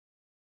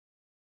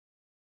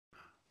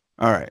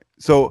 All right.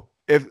 So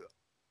if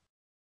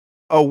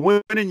a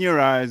win in your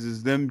eyes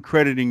is them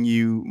crediting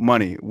you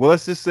money, well,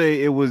 let's just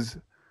say it was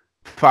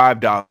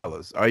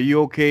 $5. Are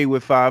you okay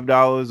with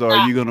 $5, or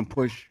are you gonna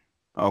push?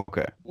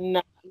 Okay.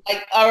 No.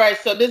 Like, all right.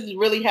 So this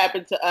really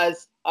happened to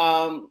us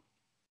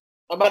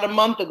about a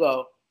month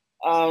ago.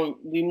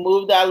 We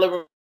moved our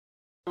living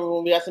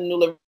room. We got some new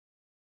living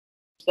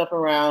stuff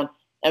around,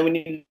 and we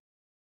need to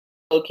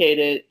locate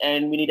it,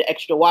 and we need an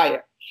extra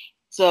wire.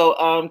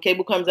 So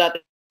cable comes out,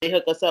 they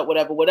hook us up,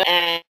 whatever.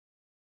 And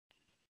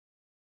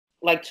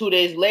like 2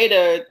 days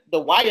later, the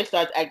wire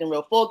starts acting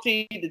real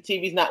faulty. The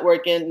TV's not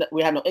working.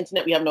 We have no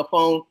internet. We have no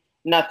phone.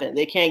 Nothing.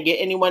 They can't get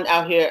anyone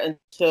out here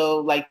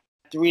until like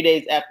 3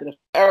 days after the.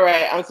 All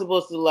right, I'm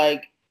supposed to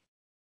like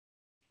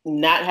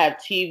not have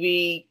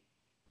TV,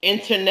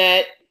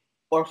 internet,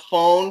 or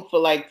phone for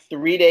like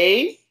 3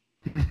 days.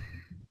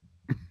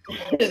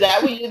 Is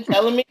that what you're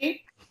telling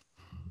me?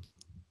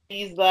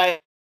 He's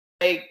like,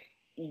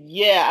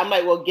 yeah. I'm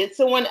like, well, get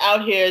someone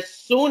out here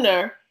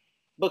sooner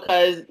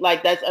because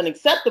like that's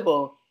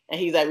unacceptable. And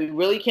he's like, we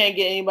really can't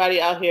get anybody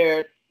out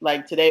here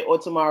like today or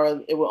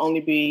tomorrow. It will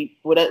only be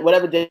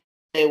whatever day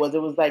it was.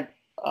 It was like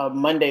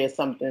Monday or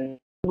something.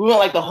 We went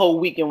like the whole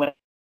weekend.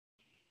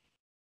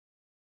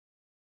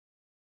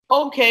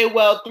 Okay,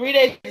 well, 3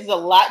 days is a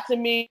lot to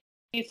me.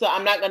 So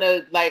I'm not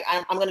gonna like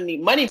I'm gonna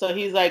need money. So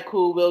he's like,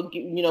 cool, we'll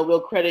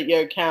credit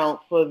your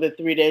account for the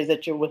 3 days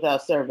that you're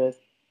without service.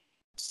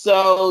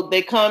 So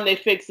they come, they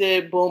fix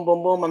it, boom,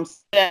 boom, boom. I'm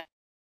set.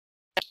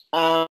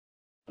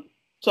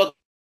 So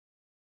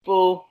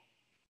people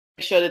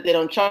make sure that they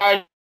don't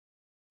charge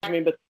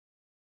me because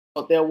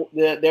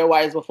their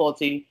wires were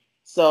faulty.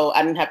 So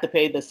I didn't have to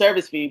pay the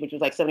service fee, which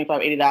was like $75,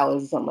 $80 or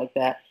something like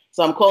that.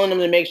 So I'm calling them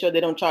to make sure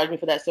they don't charge me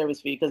for that service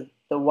fee because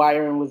the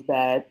wiring was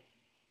bad.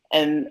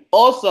 And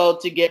also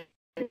to get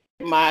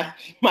my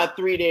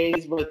 3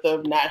 days worth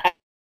of not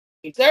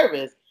having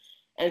service.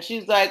 And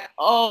she's like,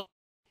 oh,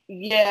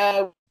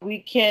 yeah, we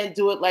can't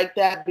do it like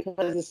that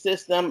because the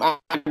system, I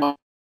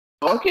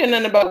don't care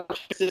nothing about what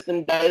the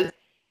system does.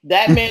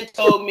 That man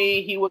told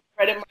me he would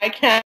credit my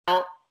account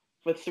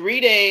for 3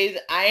 days.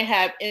 I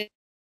have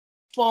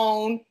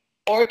phone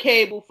or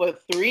cable for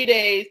 3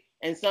 days,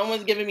 and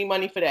someone's giving me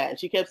money for that. And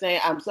she kept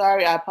saying, I'm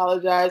sorry, I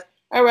apologize.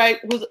 All right,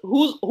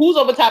 who's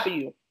over top of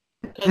you?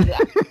 Because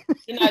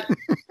you're not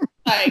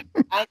like,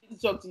 I don't need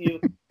to talk to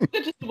you. Look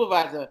at your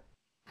supervisor.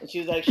 And she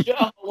was like, sure,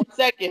 1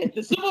 second.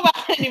 The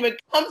supervisor didn't even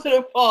come to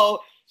the phone.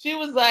 She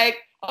was like,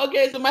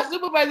 okay, so my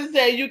supervisor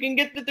said you can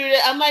get the 3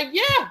 days. I'm like,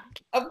 yeah,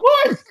 of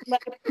course.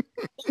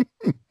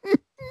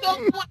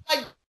 Don't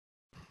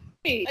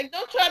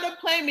don't try to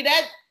play me.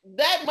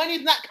 That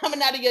money's not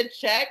coming out of your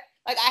check.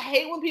 Like, I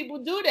hate when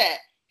people do that.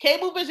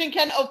 Cablevision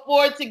can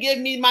afford to give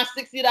me my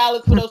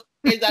 $60 for those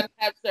days I don't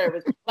have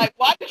service. Like,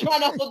 why are you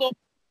trying to hold on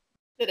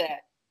to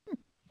that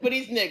for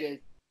these niggas?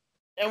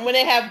 And when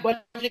they have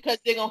budget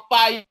cuts, they're going to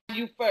fire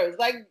you first.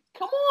 Like,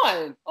 come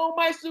on. Oh,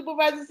 my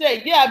supervisor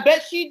said, yeah, I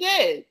bet she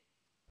did.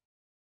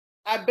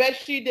 I bet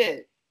she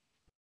did.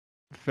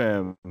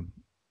 Fam,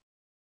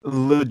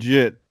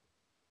 legit.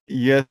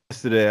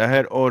 Yesterday, I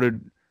had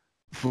ordered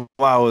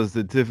flowers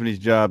to Tiffany's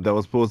job that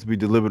was supposed to be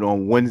delivered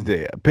on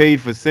Wednesday. I paid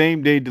for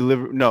same day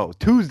delivery. No,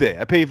 Tuesday.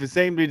 I paid for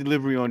same day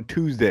delivery on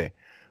Tuesday.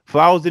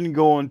 Flowers didn't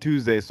go on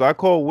Tuesday, so I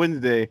called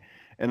Wednesday,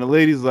 and the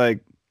lady's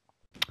like,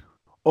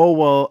 "Oh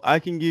well, I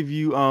can give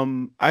you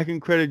I can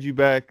credit you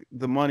back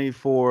the money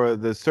for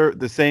the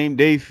same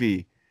day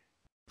fee,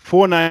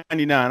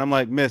 $4.99." I'm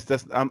like, "Miss,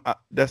 that's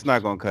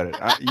not gonna cut it.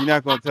 You're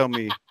not gonna tell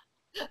me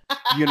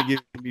you're gonna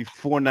give me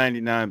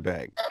 $4.99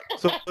 back."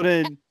 So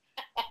then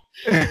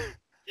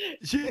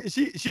she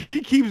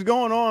keeps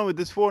going on with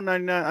this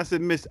 $4.99. I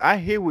said, "Miss, I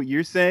hear what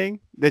you're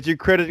saying, that you're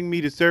crediting me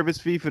the service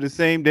fee for the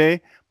same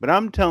day, but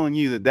I'm telling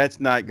you that that's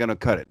not gonna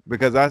cut it,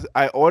 because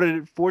I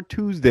ordered it for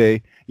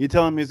Tuesday. You're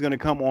telling me it's gonna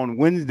come on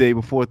Wednesday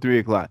before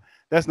 3:00.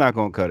 That's not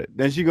gonna cut it."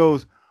 Then she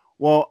goes,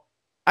 "Well,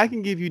 I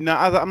can give you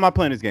I'm not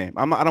playing this game.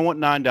 I don't want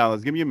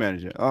 $9. Give me your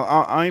manager.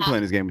 I ain't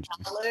playing this game with you."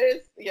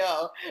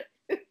 Yo.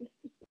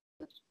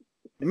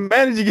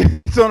 Manager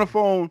gets on the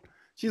phone.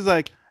 She's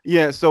like,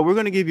 "Yeah, so we're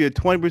gonna give you a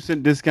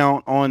 20%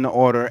 discount on the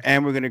order,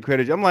 and we're gonna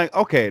credit you." I'm like,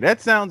 "Okay, that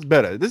sounds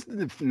better. This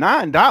is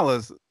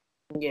 $9."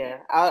 Yeah,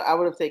 I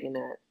would have taken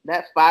that.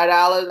 That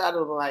 $5, I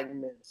was like,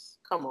 miss,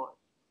 come on.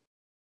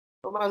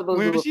 What am I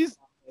supposed to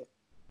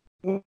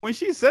do? When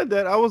she said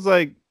that, I was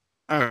like,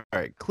 "All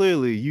right,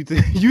 clearly you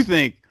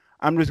think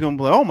I'm just gonna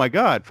play. Oh my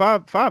God,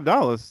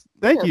 $5.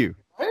 Thank you,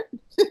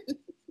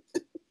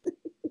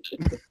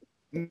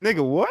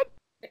 nigga. What?"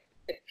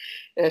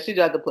 Yeah, she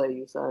tried to play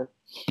you, son.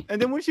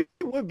 And then when she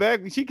went back,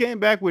 she came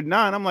back with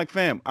 9. I'm like,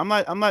 "Fam, I'm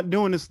not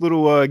doing this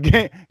little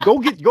game. Go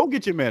get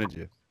your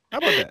manager. How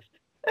about that?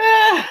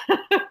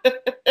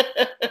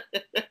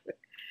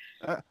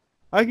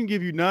 I can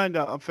give you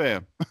 $9,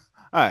 fam."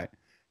 All right,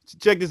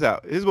 check this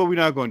out. This is what we're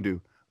not gonna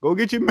do. Go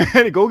get your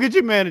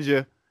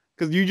manager,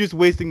 because you're just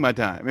wasting my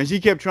time. And she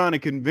kept trying to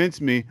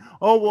convince me.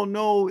 "Oh well,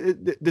 no,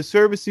 the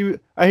service.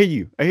 I hear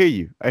you. I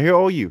hear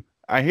all you.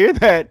 I hear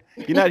that.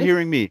 You're not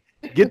hearing me.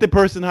 Get the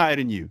person higher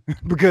than you,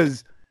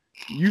 because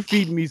you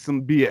feed me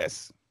some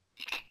BS."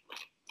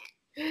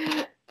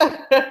 Yo,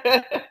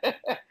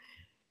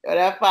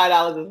 that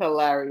 $5 is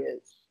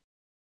hilarious.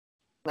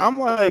 I'm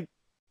like,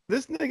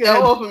 this nigga.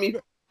 Don't offer me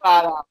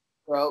 $5,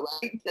 bro.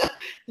 Like,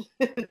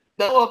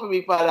 don't offer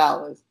me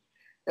 $5.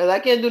 Because I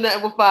can't do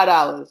nothing with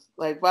 $5.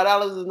 Like,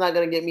 $5 is not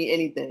gonna get me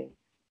anything.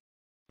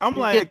 I'm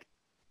like,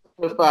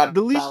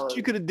 the least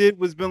you could have did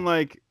was been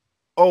like,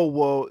 "Oh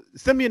well,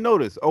 send me a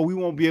notice. Oh, we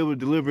won't be able to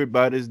deliver it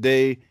by this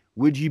day.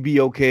 Would you be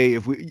okay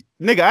if we?"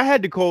 Nigga, I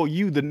had to call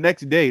you the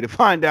next day to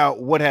find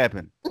out what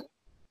happened.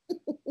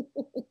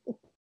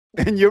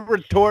 And your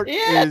retort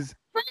is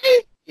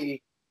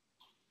crazy.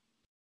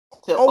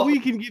 "Oh, we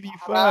can give you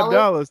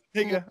 $5,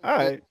 nigga." All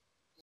right.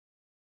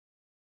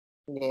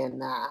 Yeah,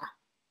 nah.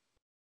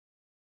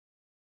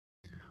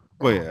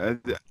 Well, yeah,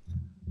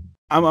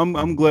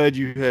 I'm glad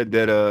you had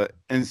that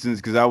instance,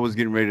 because I was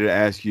getting ready to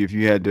ask you if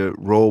you had to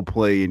role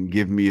play and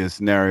give me a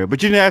scenario,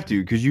 but you didn't have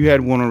to, because you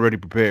had one already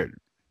prepared.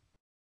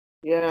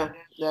 Yeah,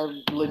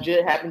 that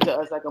legit happened to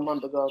us like a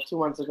month ago, 2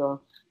 months ago.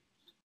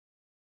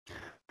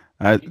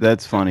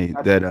 That's funny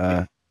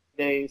that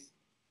days.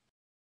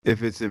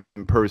 If it's in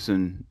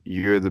person,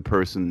 you're the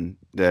person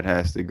that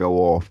has to go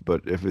off,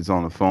 but if it's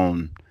on the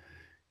phone,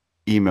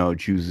 email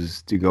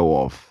chooses to go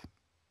off.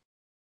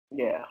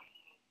 Yeah.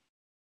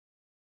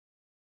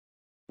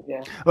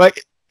 Yeah.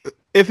 Like,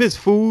 if it's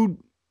food,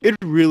 it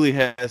really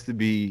has to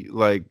be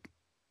like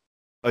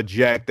a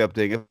jacked up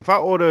thing. If I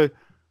order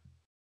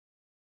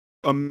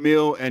a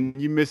meal and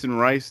you missing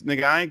rice,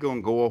 nigga, I ain't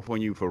gonna go off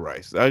on you for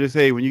rice. I just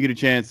say, when you get a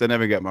chance, I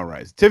never got my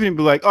rice. Tiffany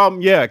be like,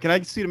 yeah, can I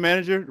see the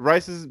manager? The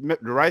rice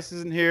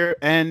isn't here,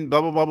 and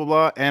blah blah blah blah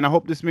blah. And I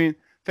hope this means,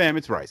 fam,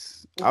 it's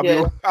rice. I'll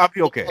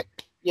be okay.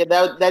 Yeah,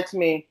 that's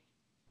me.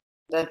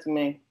 That's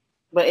me.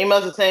 But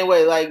email's the same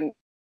way. Like,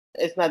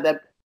 it's not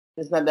that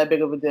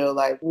big of a deal.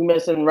 Like, we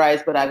missing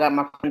rice, but I got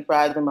my french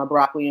fries and my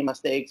broccoli and my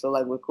steak, so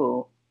like we're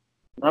cool.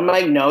 I'm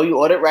like, no, you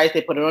ordered rice,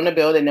 they put it on the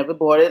bill, they never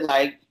bought it.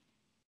 Like,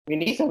 you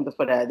need something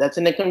for that. That's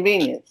an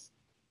inconvenience.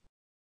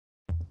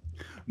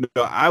 No,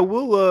 I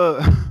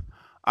will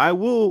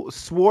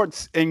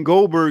Swartz and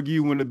Goldberg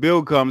you when the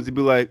bill comes to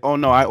be like, "Oh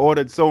no, I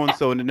ordered so and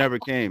so and it never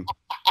came.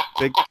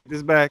 Take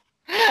this back.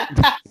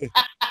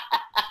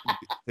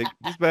 Take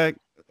this back.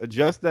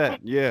 Adjust that."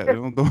 Yeah,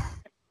 don't.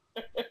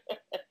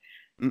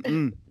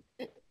 Mm-mm.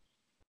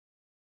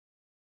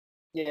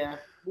 Yeah,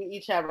 we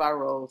each have our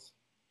roles.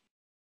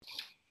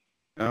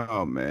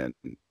 Oh man,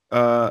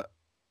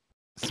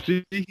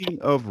 Speaking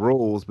of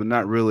roles, but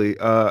not really,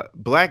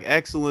 black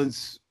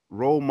excellence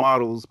role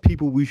models,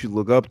 people we should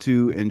look up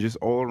to, and just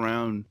all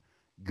around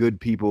good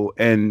people.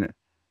 And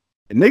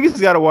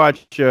niggas got to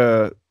watch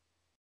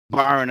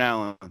Byron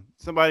Allen.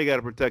 Somebody got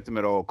to protect him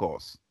at all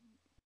costs.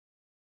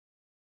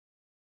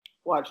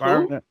 Watch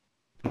Byron, who?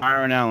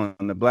 Byron Allen,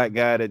 the black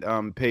guy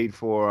that paid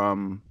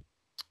for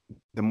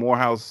the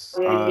Morehouse.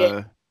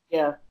 Yeah.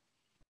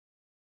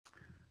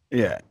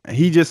 Yeah,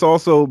 he just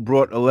also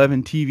brought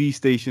 11 TV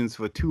stations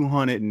for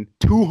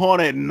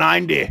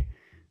 $290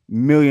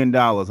 million.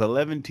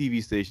 11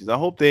 TV stations. I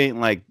hope they ain't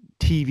like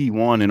TV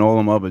One and all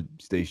them other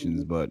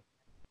stations, but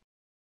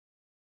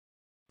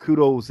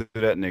kudos to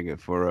that nigga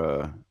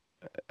for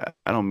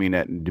I don't mean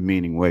that in a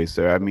demeaning way,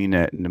 sir. I mean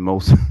that in the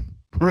most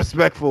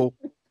respectful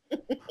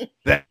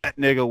that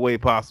nigga way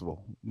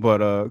possible.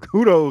 But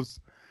kudos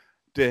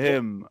to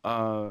him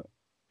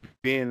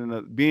being in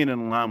the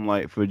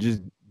limelight for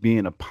just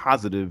being a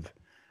positive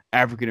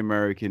African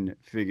American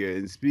figure.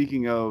 And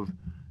speaking of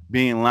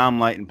being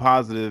limelight and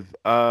positive,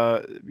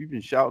 we've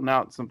been shouting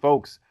out some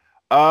folks.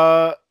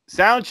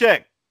 Sound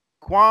check,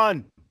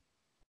 Quan.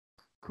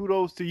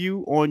 Kudos to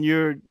you on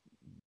your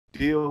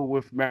deal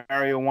with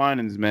Mario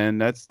Winans, man.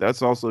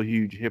 That's also a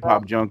huge hip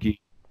hop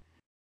junkie.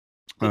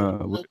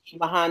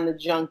 Behind the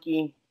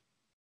junkie,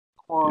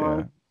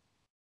 Quan.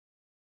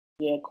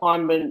 Yeah,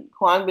 Quan been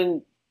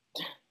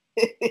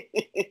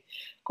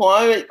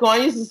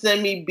Quan used to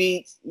send me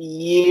beats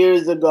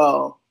years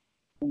ago.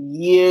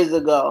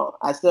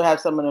 I still have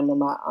some of them in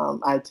my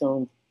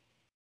iTunes.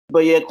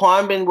 But yeah,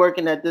 Quan been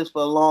working at this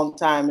for a long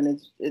time,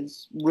 and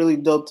it's really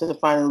dope to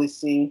finally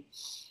see,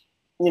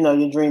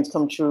 your dreams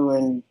come true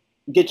and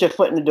get your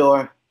foot in the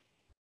door.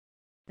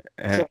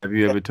 Have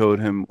you ever told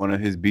him one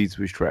of his beats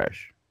was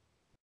trash?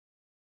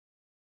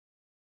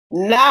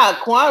 Nah,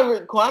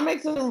 Quan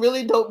makes some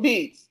really dope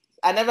beats.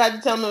 I never had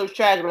to tell him it was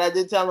trash, but I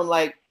did tell him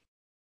like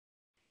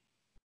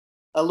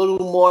a little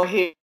more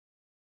here,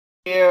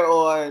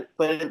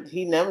 but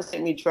he never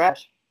sent me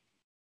trash.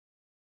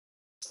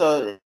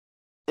 So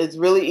it's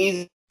really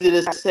easy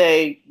to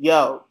say,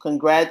 yo,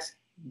 congrats,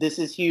 this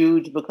is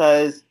huge,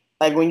 because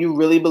like when you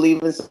really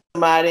believe in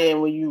somebody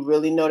and when you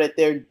really know that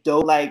they're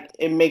dope, like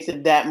it makes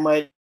it that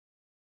much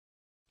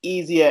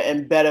easier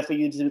and better for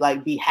you to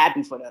like be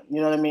happy for them.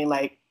 You know what I mean?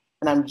 Like,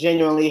 and I'm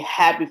genuinely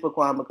happy for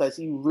Quan because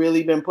he's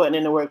really been putting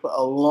in the work for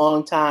a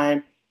long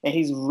time and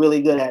he's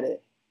really good at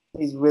it.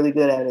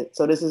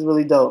 So this is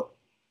really dope.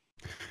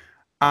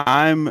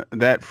 I'm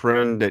that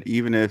friend that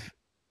even if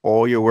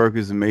all your work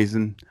is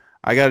amazing,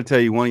 I got to tell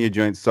you, one of your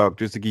joints suck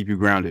just to keep you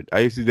grounded. I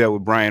used to do that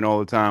with Brian all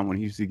the time when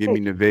he used to give me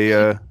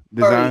Nevaeh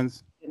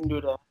designs. Didn't do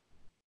that.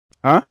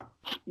 Huh?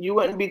 You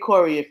wouldn't be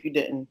Corey if you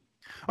didn't.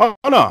 Oh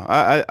no,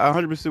 I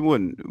 100%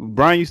 wouldn't.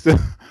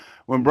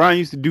 When Brian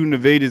used to do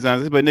Nevaeh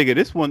designs, I'd be like, nigga,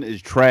 this one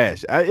is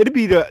trash. It'd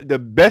be the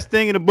best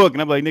thing in the book,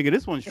 and I'm like, nigga,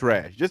 this one's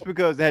trash. Just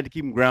because I had to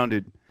keep him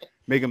grounded,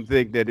 make him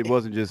think that it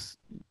wasn't just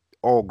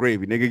all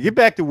gravy. Nigga, get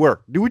back to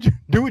work. Do what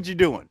you're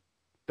doing.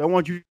 Don't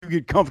want you to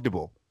get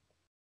comfortable.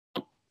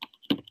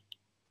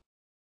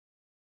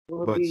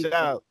 But shout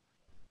out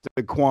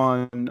to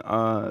Quan.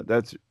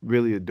 That's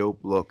really a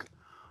dope look.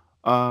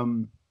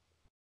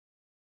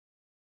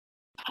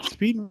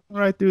 Speeding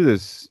right through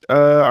this.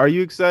 Are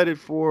you excited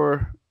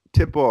for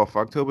tip-off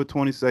October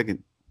 22nd?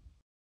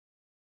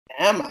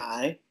 Am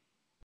I?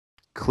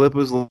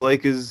 Clippers,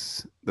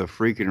 Lakers, the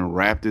freaking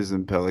Raptors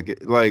and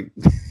Pelicans. Like,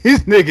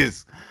 these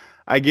niggas.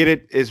 I get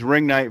it. It's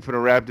ring night for the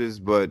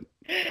Raptors, but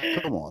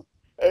come on.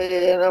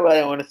 Yeah,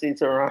 nobody want to see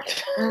Toronto.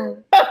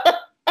 Who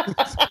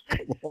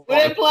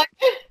they play?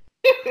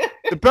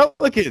 The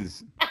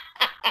Pelicans.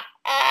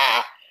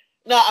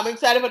 No, I'm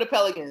excited for the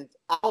Pelicans.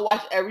 I'll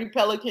watch every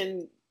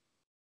Pelican.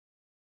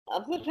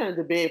 I'm still trying to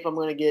debate if I'm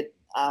going to get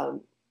the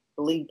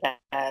league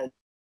pass.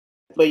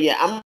 But yeah,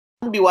 I'm going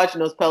to be watching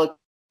those Pelican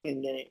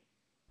games.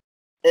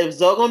 If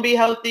Zoe going to be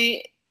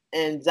healthy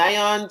and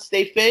Zion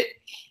stay fit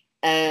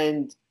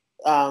and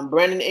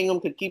Brandon Ingram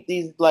could keep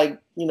these blood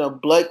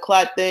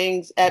clot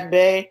things at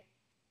bay,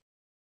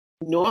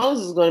 New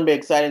Orleans is going to be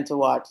exciting to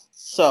watch.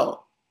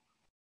 So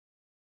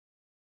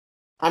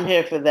I'm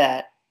here for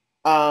that.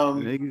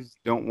 Niggas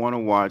don't want to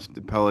watch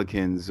the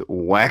Pelicans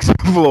wax the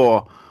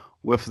floor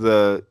with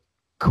the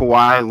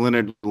Kawhi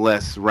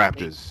Leonard-less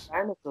Raptors.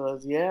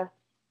 Dinosaurs, yeah.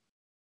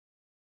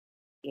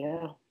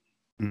 Yeah.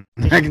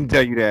 I can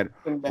tell you that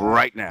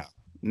right now.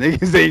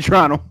 Niggas ain't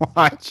trying to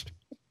watch.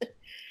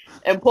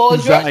 And Paul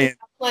George is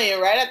not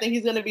playing, right? I think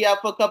he's going to be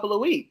out for a couple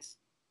of weeks.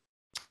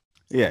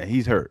 Yeah,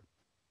 he's hurt.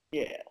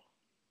 Yeah.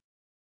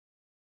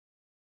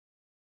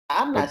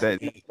 I'm not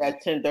seeing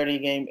that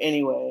 10:30 game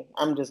anyway.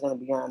 I'm just going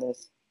to be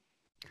honest.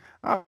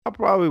 I'll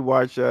probably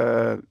watch.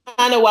 Kind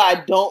of why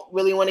I don't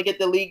really want to get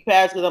the league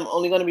pass, because I'm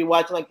only going to be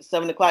watching like the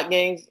 7 o'clock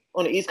games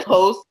on the East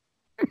Coast.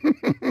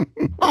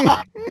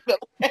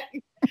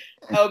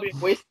 That would be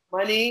a waste of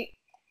money.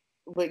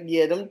 But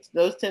yeah, those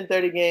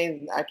 10:30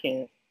 games, I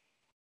can't.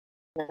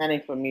 That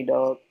ain't for me,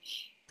 dog.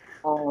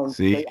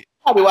 See, I'll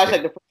probably watch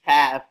like the first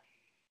half.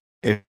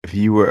 if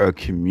you were a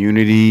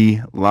community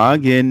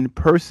login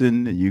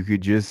person, you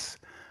could just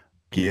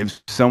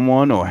give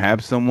someone or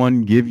have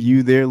someone give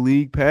you their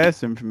league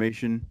pass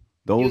information. You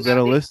Those that got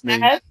are league listening,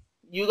 pass.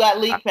 You got I,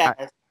 league I,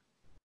 pass.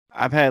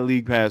 I've had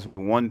league pass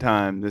one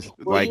time. This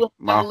Will like you have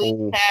my league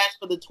whole. pass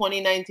for the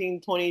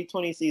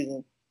 2019-2020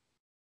 season?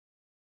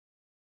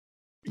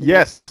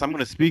 Yes, I'm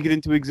gonna speak it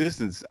into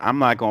existence. I'm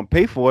not gonna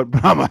pay for it,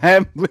 but I'm gonna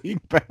have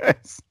league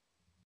pass.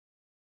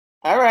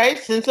 All right,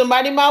 send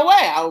somebody my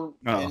way.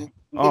 And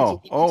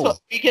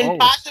we can oh.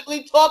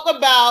 possibly talk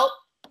about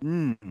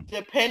Mm.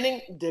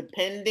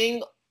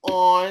 depending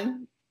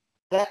on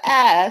the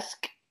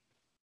ask.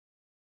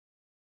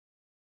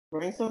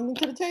 Bring something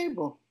to the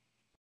table.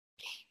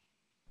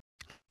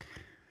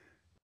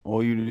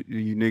 All you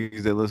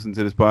niggas that listen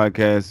to this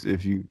podcast,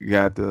 if you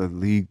got the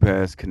League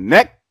Pass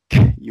Connect,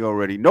 you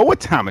already know what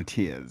time it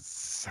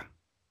is.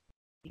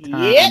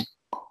 Yeah.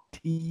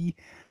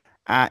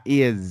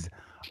 Is.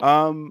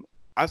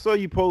 I saw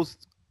you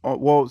post.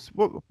 Well,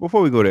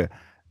 before we go there,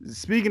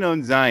 speaking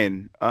on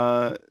Zion,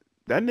 that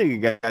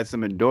nigga got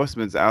some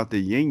endorsements out the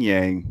Yin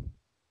Yang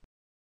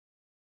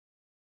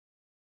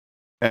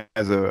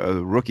as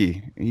a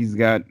rookie. He's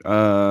got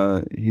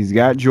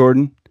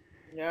Jordan.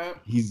 Yeah.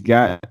 He's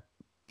got.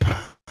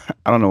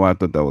 I don't know why I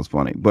thought that was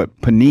funny, but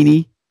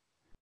Panini.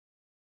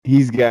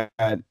 He's got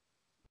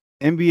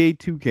NBA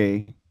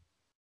 2K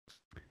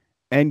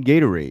and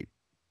Gatorade.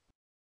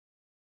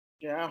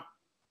 Yeah.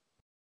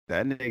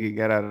 That nigga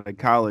got out of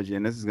college,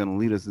 and this is gonna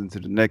lead us into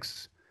the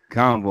next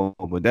convo.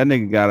 But that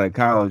nigga got out of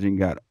college and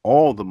got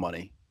all the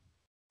money.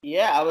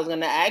 Yeah, I was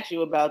gonna ask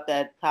you about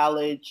that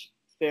College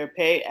Fair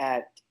Pay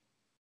Act.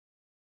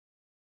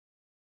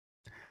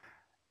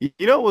 You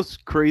know what's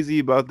crazy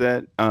about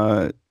that?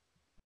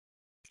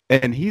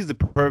 And he's the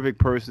perfect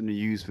person to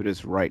use for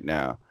this right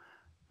now.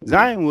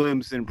 Zion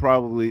Williamson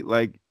probably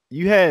like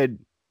you had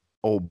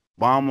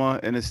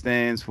Obama in the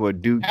stands for a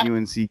Duke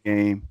UNC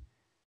game.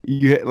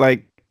 You had,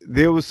 like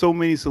there was so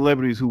many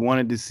celebrities who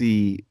wanted to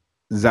see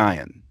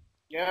Zion.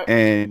 Yep.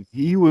 And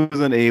he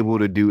wasn't able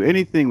to do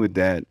anything with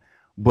that.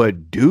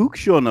 But Duke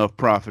sure enough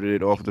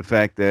profited off the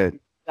fact that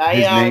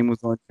his name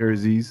was on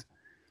jerseys.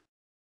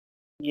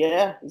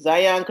 Yeah,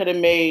 Zion could have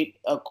made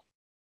a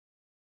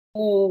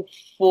cool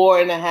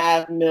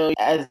 $4.5 million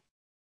as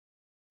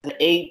an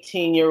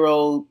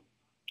 18-year-old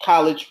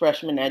college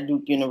freshman at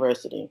Duke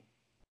University.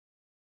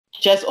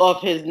 Just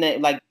off his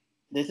name, like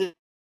this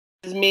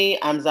is me.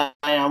 I'm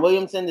Zion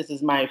Williamson. This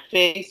is my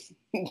face.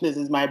 This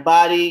is my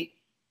body.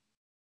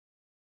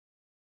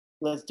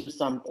 Let's do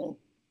something.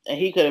 And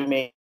he could have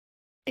made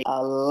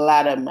a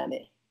lot of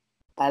money.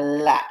 A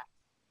lot.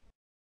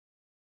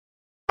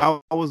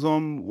 I was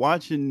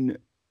watching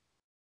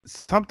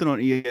something on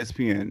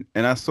ESPN,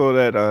 and I saw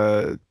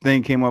that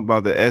thing came up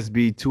about the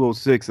SB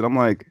 206, and I'm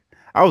like,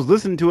 I was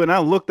listening to it, and I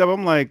looked up.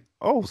 I'm like,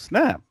 oh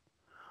snap!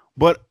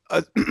 But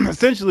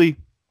essentially,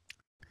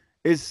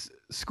 it's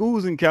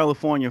schools in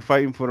California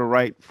fighting for the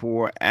right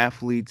for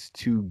athletes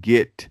to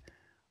get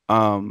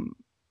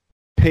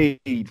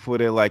paid for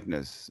their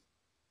likeness,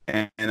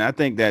 and I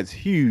think that's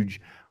huge.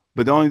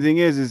 But the only thing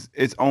is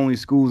it's only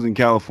schools in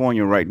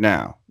California right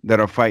now that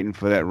are fighting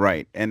for that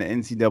right, and the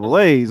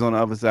NCAA is on the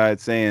other side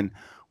saying,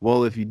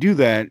 well, if you do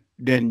that,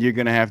 then you're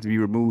going to have to be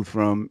removed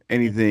from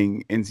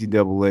anything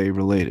NCAA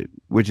related,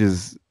 which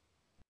is.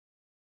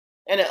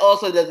 And it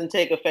also doesn't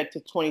take effect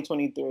to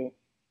 2023.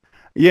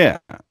 Yeah.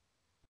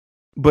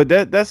 But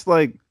that's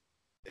like,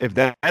 if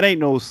that ain't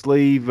no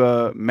slave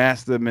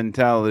master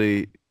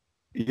mentality,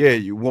 yeah,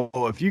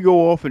 if you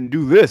go off and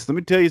do this, let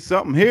me tell you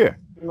something here.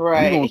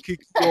 Right. We're going to kick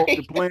you off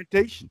the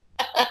plantation.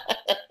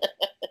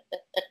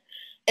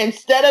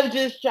 Instead of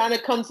just trying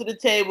to come to the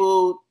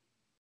table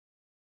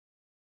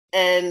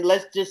and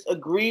let's just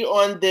agree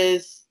on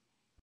this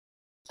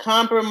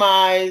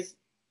compromise.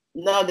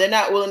 No, they're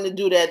not willing to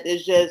do that.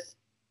 It's just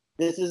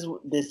this is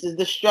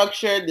the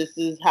structure, this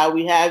is how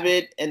we have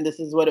it, and this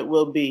is what it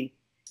will be.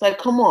 It's like,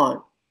 come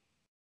on.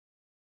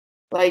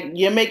 Like,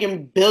 you're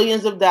making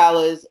billions of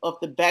dollars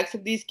off the backs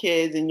of these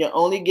kids, and you're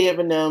only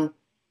giving them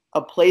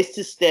a place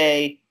to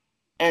stay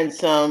and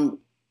some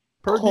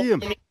per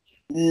diem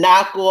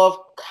knockoff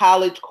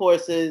college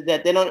courses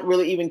that they don't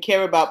really even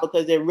care about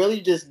because they're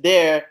really just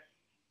there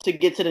to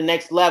get to the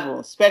next level,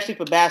 especially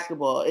for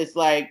basketball. It's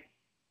like,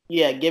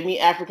 yeah, give me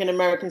African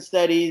American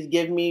studies,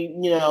 give me,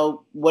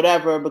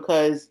 whatever,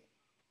 because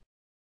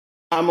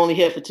I'm only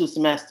here for 2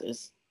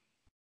 semesters.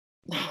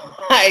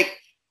 Like,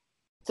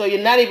 so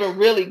you're not even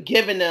really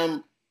giving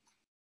them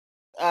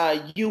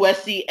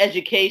USC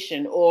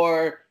education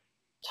or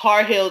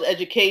Tar Heels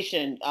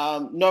education,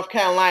 North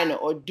Carolina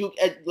or Duke.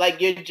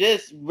 Like, you're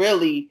just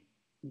really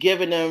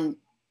giving them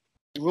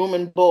room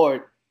and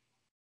board.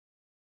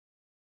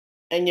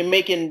 And you're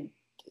making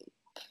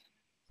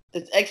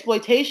it's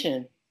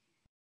exploitation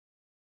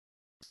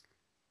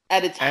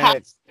at its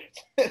highest.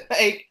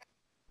 Like,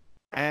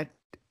 at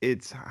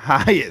its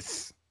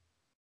highest.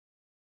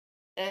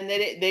 And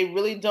they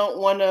really don't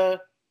want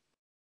to.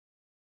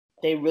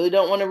 They really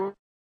don't want to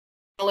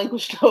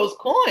relinquish those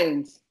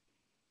coins.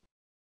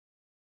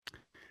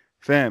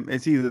 fam,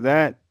 it's either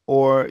that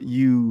or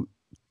you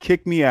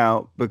kick me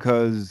out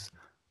because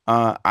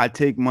I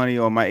take money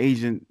or my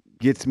agent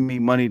gets me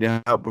money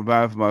to help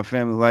provide for my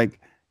family. Like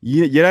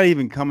you're not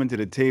even coming to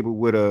the table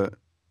with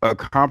a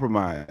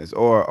compromise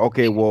or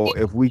okay, well,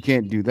 if we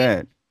can't do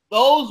that,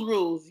 those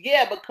rules,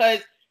 yeah, because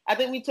I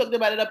think we talked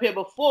about it up here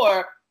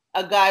before.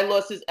 A guy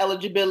lost his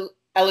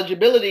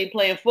eligibility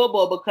playing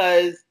football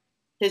because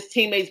his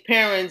teammates'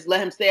 parents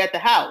let him stay at the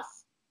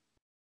house.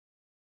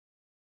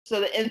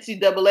 So the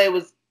NCAA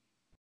was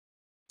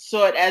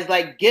saw it as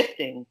like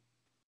gifting.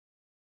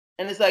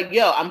 And it's like,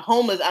 yo, I'm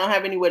homeless. I don't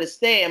have anywhere to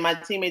stay. And my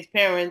teammates'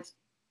 parents,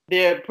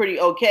 they're pretty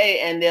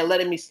okay. And they're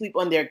letting me sleep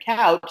on their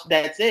couch.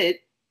 That's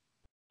it.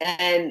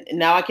 And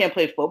now I can't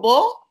play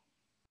football?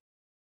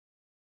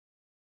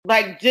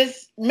 Like,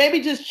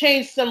 maybe just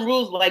change some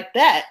rules like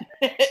that.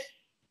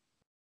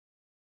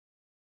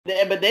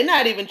 But they're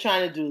not even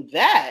trying to do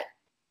that.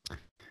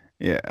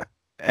 Yeah.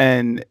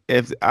 And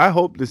if I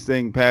hope this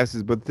thing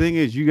passes, but the thing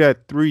is, you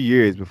got 3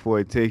 years before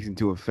it takes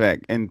into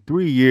effect. In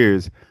 3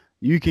 years,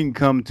 you can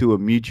come to a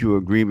mutual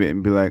agreement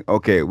and be like,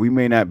 okay, we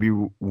may not be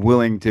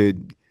willing to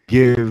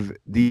give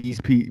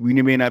these people, we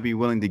may not be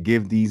willing to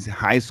give these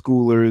high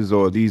schoolers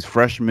or these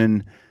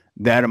freshmen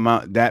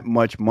that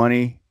much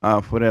money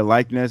for their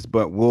likeness,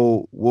 but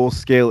we'll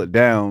scale it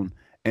down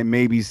and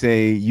maybe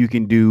say you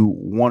can do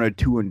one or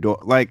two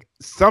like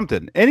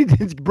something,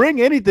 anything,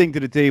 bring anything to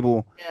the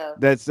table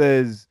that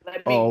says,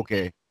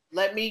 okay,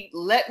 let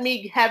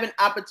me have an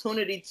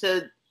opportunity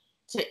to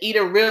eat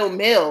a real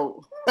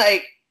meal.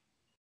 Like,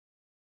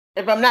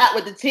 if I'm not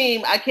with the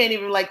team, I can't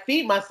even like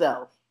feed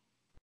myself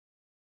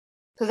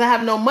because I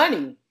have no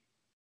money,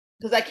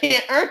 because I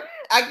can't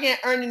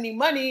earn any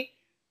money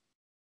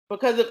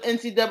because of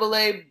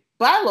NCAA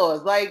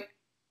bylaws. Like,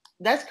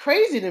 that's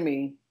crazy to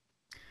me.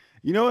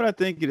 You know what I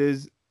think it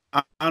is?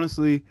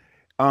 Honestly,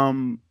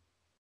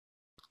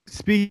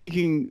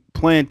 speaking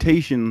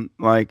plantation,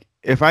 like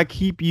if I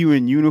keep you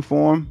in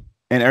uniform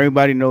and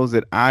everybody knows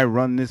that I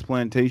run this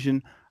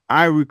plantation,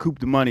 I recoup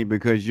the money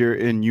because you're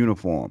in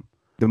uniform.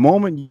 The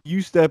moment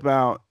you step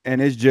out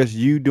and it's just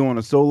you doing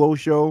a solo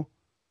show,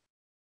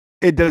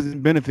 it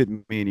doesn't benefit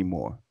me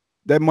anymore.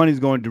 That money's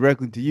going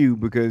directly to you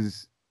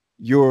because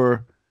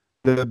you're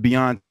the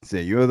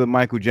Beyonce, you're the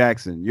Michael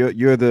Jackson,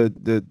 you're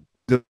the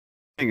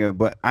singer,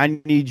 but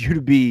I need you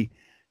to be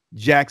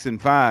Jackson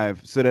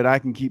 5 so that I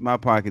can keep my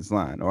pockets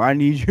lined, or I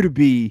need you to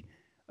be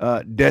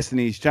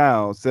Destiny's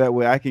Child so that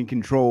way I can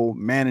control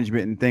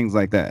management and things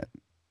like that.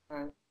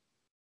 Right.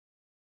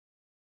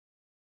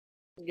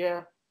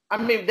 Yeah. I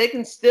mean, they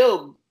can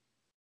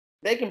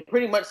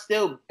pretty much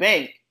still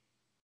bank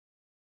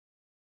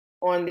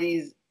on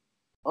these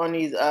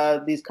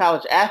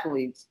college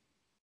athletes.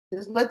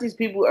 Just let these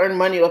people earn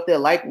money off their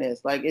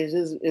likeness. Like,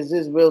 it's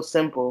just real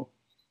simple.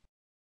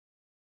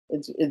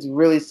 It's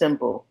really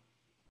simple.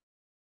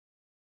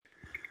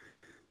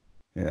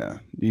 Yeah,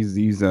 these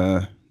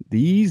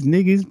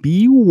niggas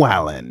be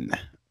wildin'.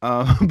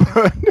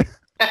 But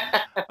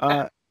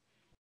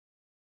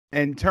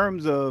in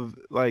terms of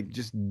like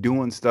just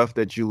doing stuff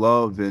that you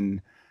love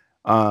and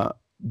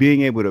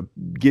being able to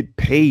get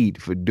paid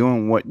for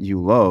doing what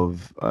you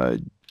love,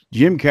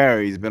 Jim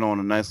Carrey's been on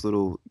a nice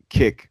little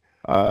kick.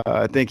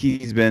 I think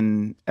he's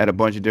been at a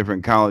bunch of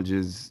different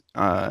colleges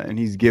and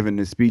he's given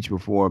this speech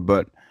before,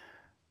 but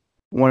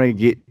want to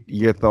get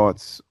your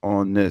thoughts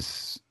on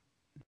this.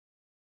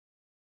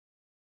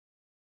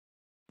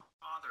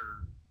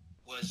 Father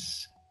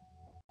was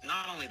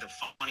not only the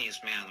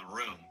funniest man in the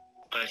room,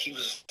 but he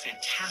was a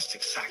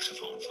fantastic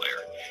saxophone player.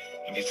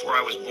 And before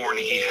I was born,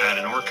 he had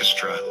an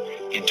orchestra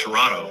in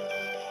Toronto.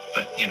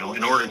 But, you know,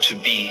 in order to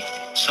be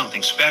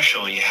something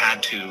special, you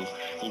had to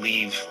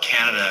leave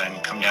Canada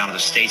and come down to the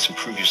States and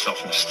prove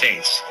yourself in the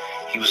States.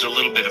 He was a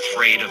little bit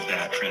afraid of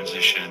that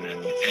transition,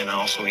 and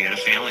also he had a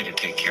family to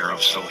take care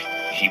of, so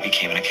he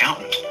became an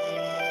accountant.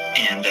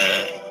 And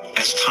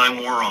as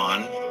time wore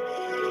on,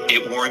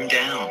 it wore him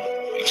down,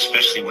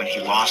 especially when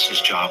he lost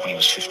his job when he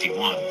was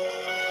 51.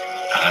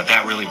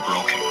 That really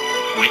broke him.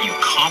 When you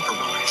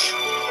compromise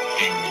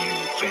and you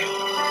fail,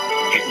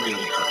 it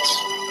really hurts.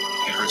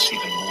 It hurts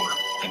even more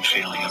than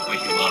failing at what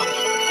you love.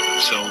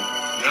 So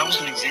that was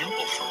an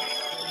example for me.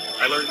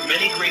 I learned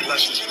many great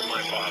lessons from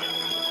my father,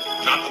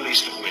 not the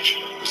least of which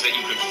was that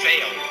you can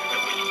fail at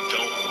what you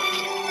don't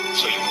want.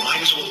 So you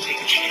might as well take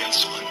a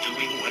chance on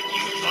doing what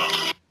you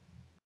love.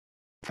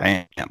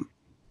 Fam. Yeah,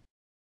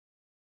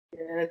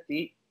 that's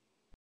deep.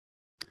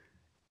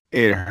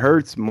 It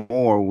hurts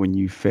more when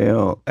you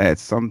fail at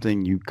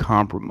something you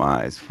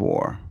compromise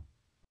for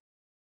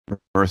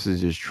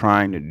versus just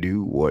trying to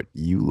do what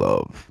you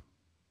love.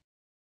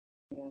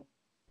 Yeah.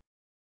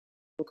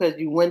 Because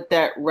you went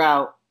that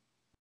route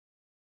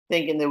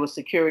thinking there was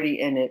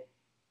security in it.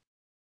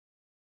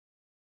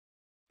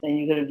 And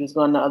you could have just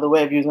gone the other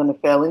way. If you was going to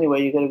fail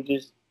anyway, you could have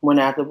just went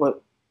after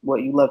what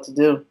you love to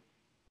do.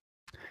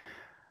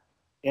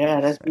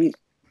 Yeah, that's deep.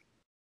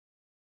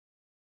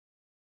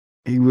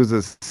 He was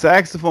a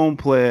saxophone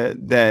player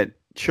that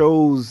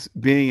chose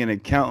being an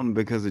accountant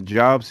because of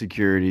job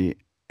security,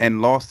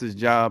 and lost his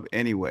job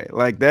anyway.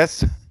 Like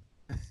that's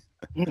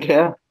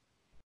Yeah.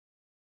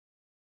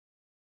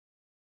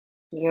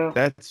 Yeah.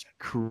 that's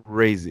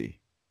crazy.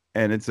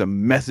 And it's a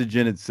message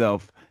in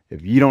itself.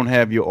 If you don't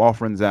have your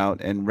offerings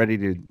out and ready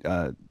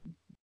to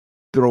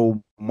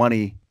throw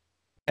money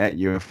at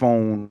your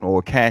phone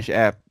or Cash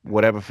App,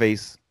 whatever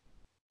face,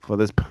 for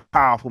this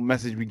powerful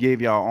message we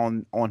gave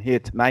y'all on here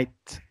tonight.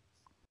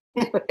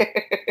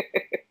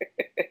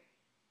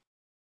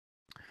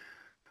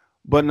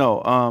 But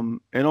no,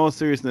 in all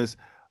seriousness,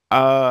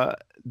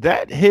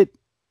 that hit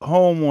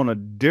home on a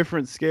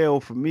different scale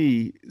for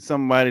me.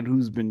 Somebody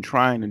who's been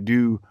trying to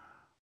do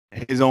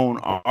his own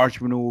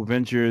entrepreneurial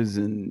ventures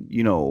and,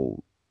 you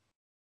know,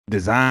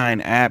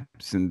 design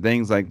apps and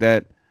things like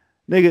that.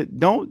 Nigga,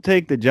 don't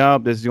take the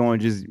job that's going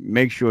to just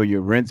make sure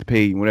your rent's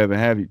paid and whatever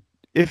have you.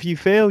 If you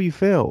fail, you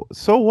fail.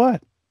 So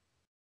what?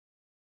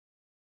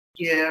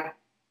 Yeah.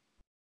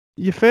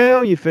 You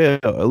fail, you fail.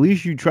 At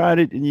least you tried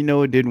it and you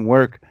know it didn't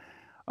work.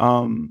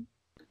 Would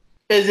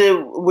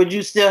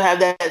you still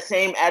have that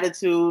same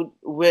attitude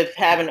with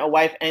having a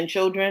wife and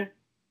children?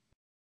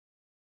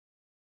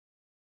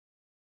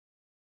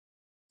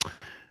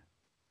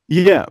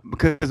 Yeah,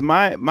 because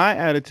my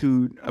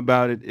attitude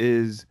about it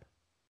is,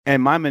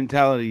 and my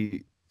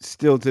mentality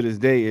still to this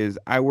day is,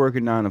 I work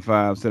a 9 to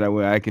 5 so that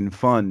way I can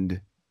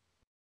fund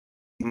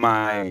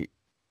my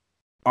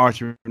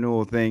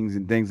entrepreneurial things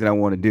and things that I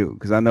want to do,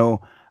 because I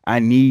know I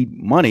need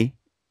money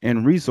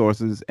and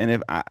resources. And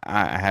if I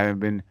haven't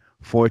been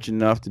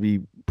fortunate enough to be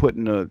put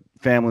in a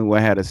family where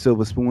I had a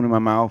silver spoon in my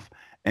mouth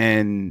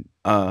and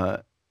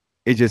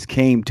it just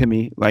came to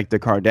me like the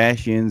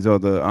Kardashians or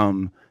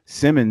the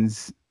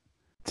Simmons,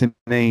 to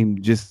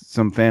name just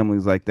some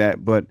families like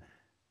that. But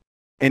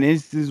an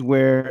instance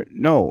where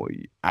no,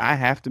 I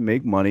have to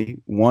make money,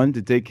 one,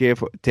 to take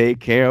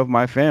care of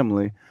my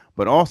family,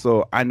 but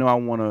also I know I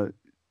want to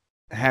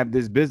have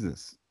this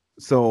business.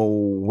 So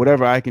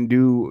whatever I can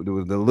do,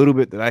 the little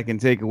bit that I can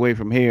take away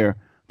from here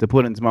to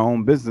put into my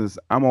own business,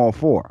 I'm all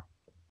for.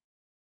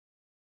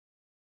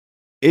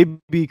 It'd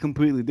be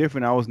completely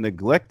different. I was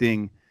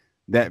neglecting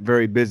that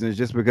very business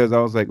just because I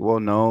was like,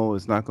 well, no,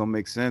 it's not gonna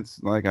make sense.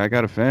 Like, I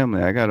got a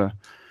family. I gotta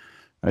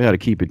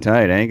keep it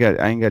tight. I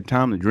ain't got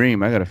time to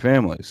dream. I got a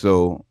family.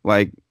 So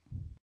like,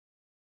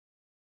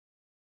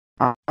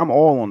 I'm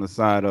all on the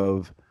side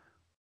of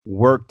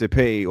work to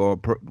pay or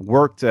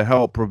work to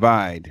help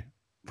provide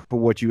for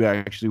what you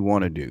actually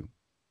want to do.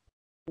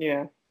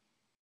 Yeah.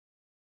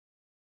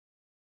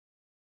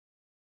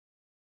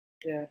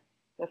 Yeah.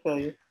 I feel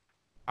you.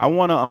 I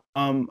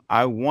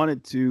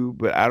wanted to,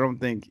 but I don't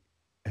think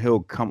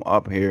he'll come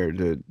up here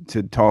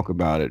to talk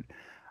about it.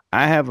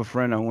 I have a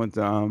friend I went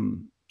to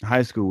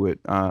high school with,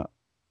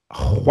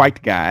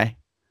 white guy,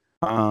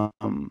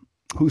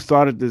 who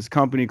started this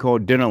company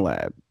called Dinner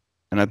Lab,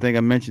 and I think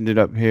I mentioned it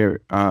up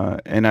here.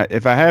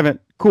 If I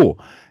haven't, cool.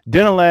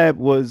 Dinner Lab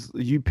was,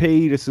 you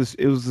paid it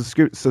was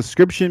a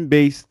subscription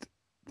based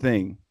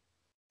thing.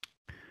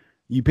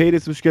 You paid a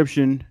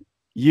subscription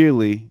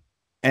yearly,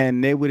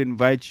 and they would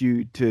invite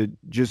you to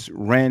just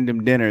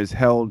random dinners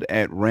held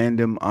at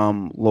random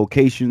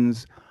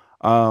locations,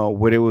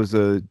 where there was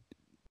a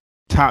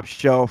top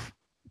shelf,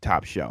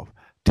 top shelf,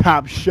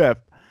 top chef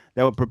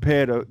that would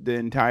prepare the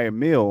entire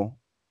meal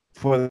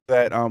for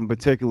that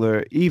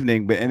particular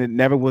evening. And it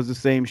never was the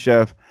same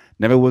chef,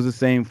 never was the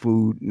same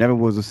food, never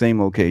was the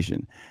same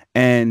location,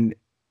 and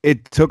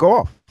it took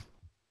off.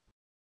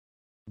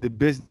 The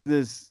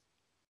business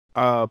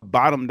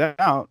bottomed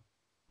out,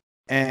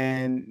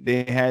 and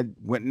they had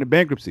went into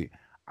bankruptcy.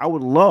 I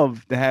would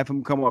love to have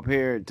him come up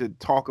here to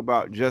talk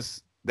about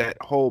just that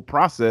whole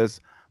process,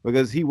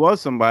 because he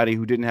was somebody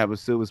who didn't have a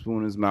silver spoon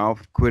in his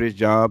mouth, quit his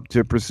job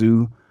to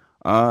pursue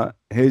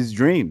his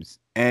dreams.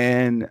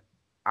 And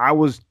I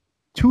was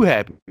too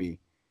happy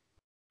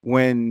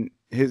when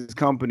his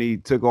company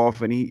took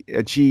off and he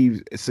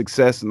achieved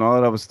success and all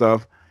that other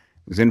stuff.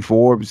 It was in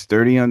Forbes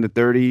 30 under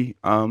 30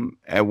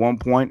 at one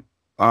point.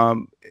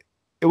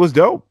 It was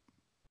dope.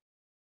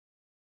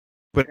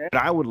 But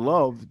I would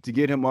love to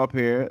get him up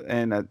here,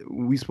 and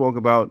we spoke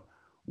about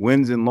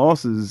wins and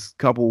losses a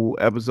couple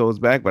episodes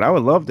back, but I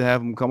would love to have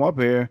him come up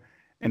here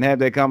and have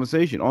that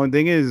conversation. Only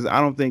thing is,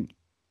 I don't think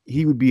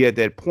he would be at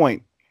that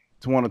point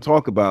to want to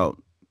talk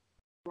about.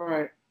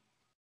 Right.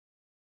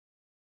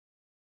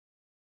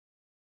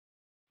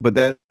 But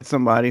that's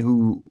somebody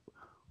who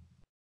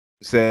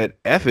said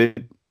F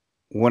it,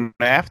 went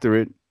after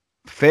it,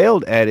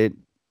 failed at it,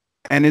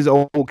 and is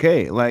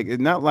okay. Like,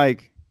 it's not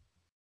like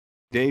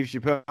Dave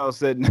Chappelle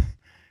said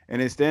in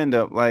his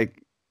stand-up,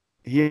 like,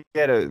 he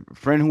had a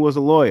friend who was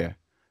a lawyer,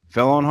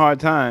 fell on hard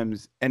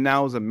times, and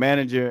now is a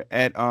manager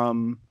at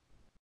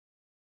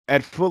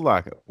Foot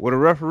Locker with a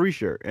referee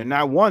shirt. And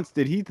not once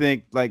did he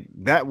think like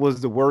that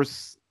was the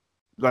worst,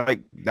 like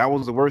that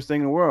was the worst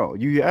thing in the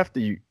world. You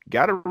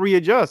gotta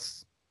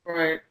readjust.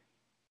 Right.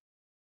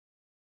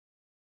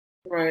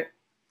 Right.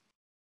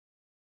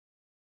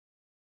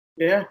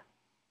 Yeah.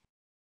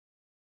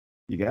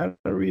 You gotta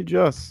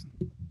readjust.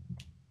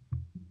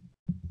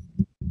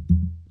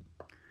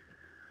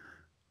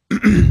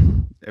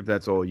 if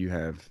that's all you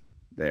have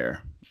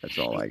there. That's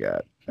all I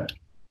got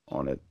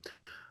on it.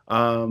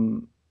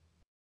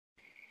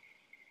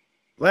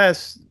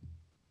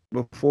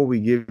 Before we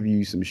give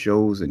you some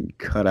shows and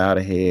cut out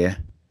of here,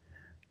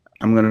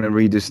 I'm going to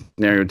read this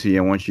scenario to you.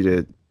 I want you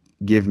to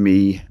give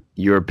me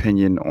your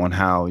opinion on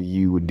how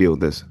you would deal with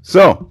this.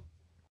 So,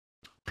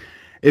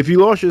 if you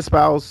lost your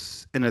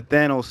spouse in a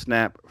Thanos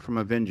snap from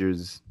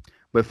Avengers,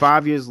 but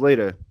 5 years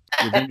later,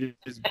 the Avengers,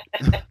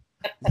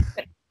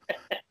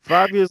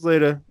 5 years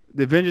later,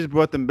 the Avengers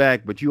brought them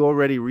back, but you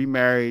already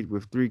remarried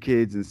with 3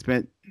 kids and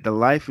spent the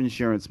life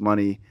insurance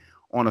money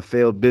on a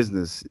failed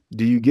business.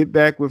 Do you get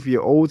back with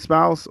your old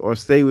spouse or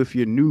stay with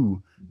your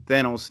new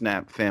Thanos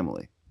snap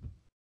family?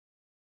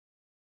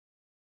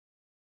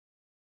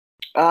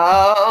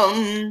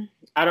 I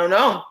don't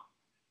know.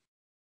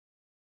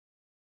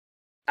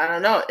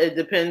 It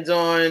depends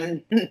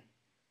on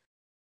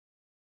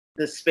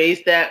the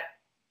space that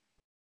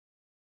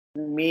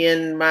me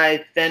and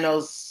my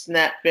Thanos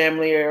snap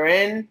family are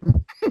in.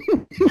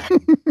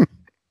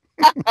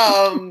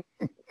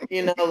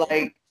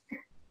 Like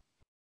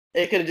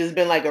it could have just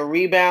been like a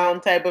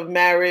rebound type of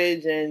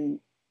marriage, and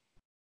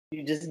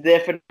you're just there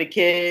for the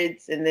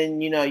kids, and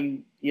then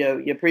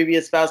your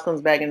previous spouse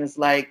comes back and it's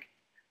like,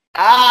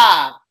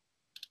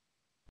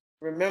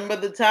 remember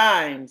the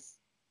times,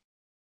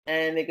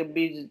 and it could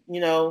be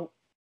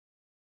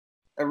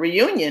a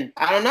reunion.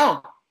 I don't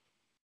know.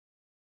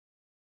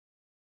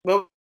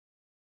 What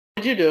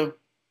would you do?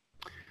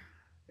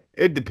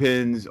 It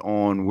depends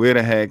on where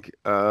the heck.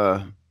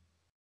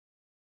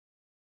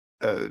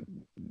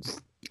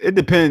 It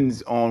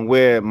depends on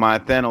where my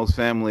Thanos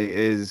family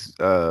is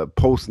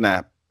post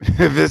snap.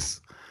 If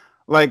it's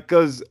like,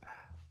 because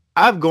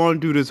I've gone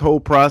through this whole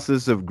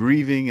process of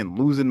grieving and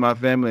losing my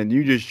family, and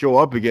you just show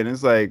up again.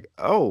 It's like,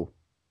 oh,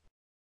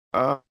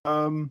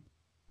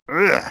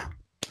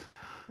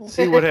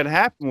 see, what had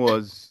happened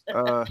was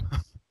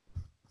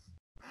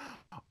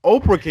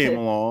Oprah came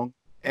along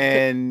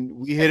and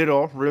we hit it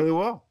off really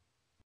well.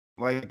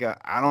 Like,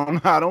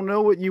 I don't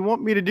know what you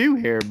want me to do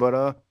here,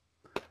 but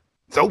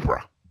it's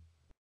Oprah.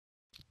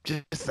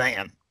 Just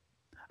saying.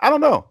 I don't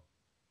know.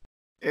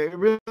 It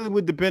really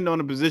would depend on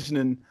the position,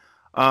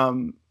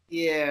 and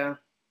yeah,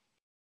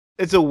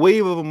 it's a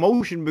wave of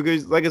emotion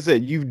because, like I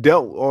said, you've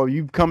dealt or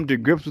you've come to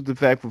grips with the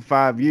fact for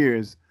 5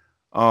 years,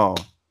 oh,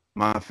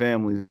 my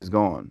family is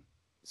gone.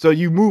 So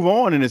you move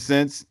on in a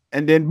sense,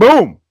 and then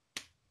boom.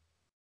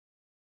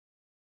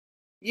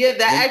 Yeah,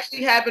 that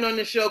actually happened on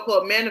the show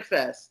called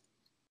Manifest.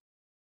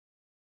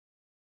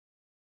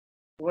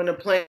 When the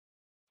plane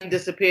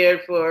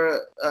disappeared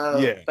for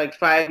like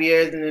 5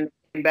 years and then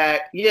came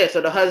back. Yeah, so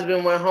the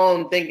husband went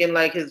home thinking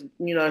like he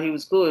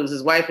was cool. It was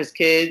his wife, his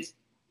kids,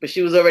 but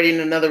she was already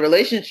in another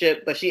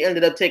relationship, but she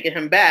ended up taking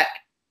him back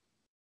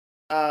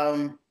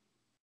for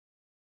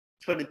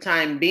the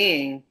time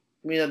being.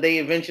 They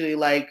eventually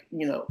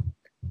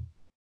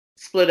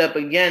split up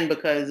again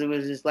because it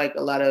was just like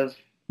a lot of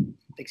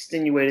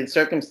extenuating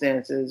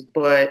circumstances.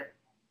 But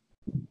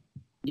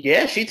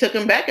yeah, she took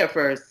him back at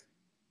first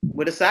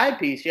with a side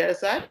piece. She had a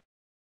side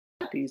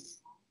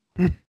piece.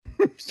 I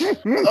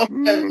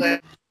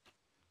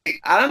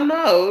don't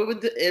know.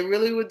 It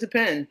really would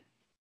depend.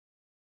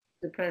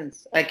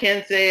 Depends. I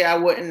can't say I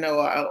wouldn't know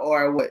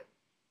or I would.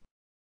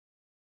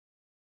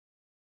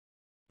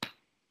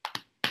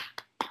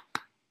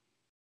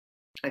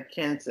 I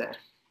can't say.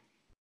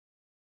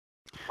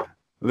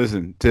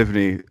 Listen,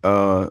 Tiffany,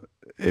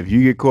 if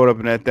you get caught up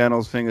in that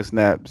Thanos finger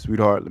snap,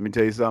 sweetheart, let me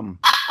tell you something.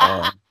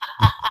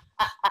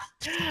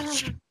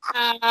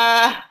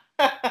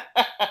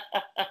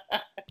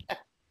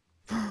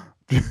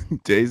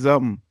 Tell you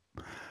something.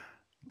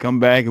 Come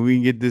back and we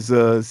can get this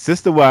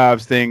sister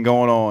wives thing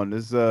going on.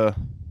 This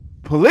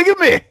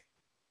polygamy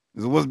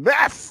is what's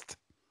best.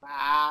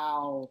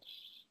 Wow.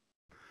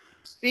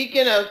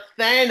 Speaking of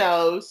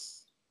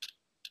Thanos,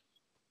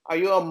 are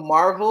you a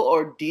Marvel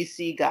or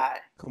DC guy?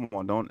 Come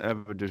on, don't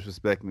ever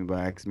disrespect me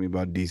by asking me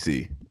about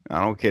DC.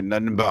 I don't care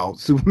nothing about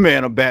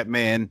Superman or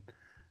Batman.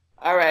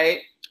 All right.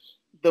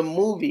 The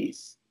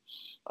movies.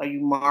 Are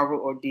you Marvel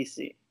or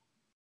DC?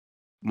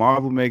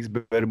 Marvel makes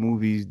better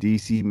movies.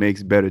 DC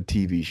makes better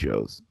TV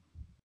shows.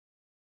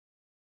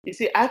 You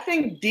see, I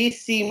think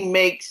DC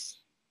makes...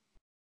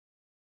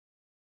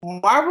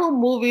 Marvel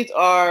movies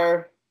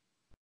are...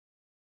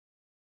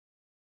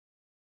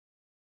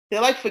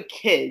 They're like for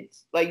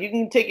kids. Like, you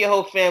can take your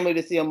whole family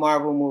to see a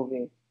Marvel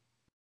movie.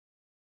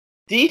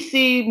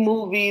 DC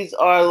movies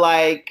are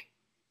like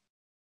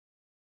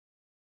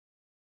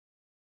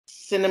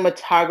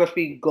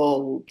cinematography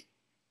gold.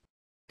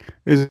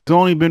 There's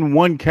only been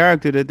one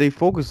character that they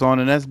focus on,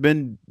 and that's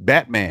been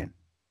Batman.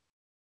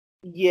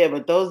 Yeah,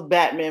 but those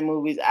Batman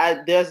movies,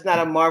 there's not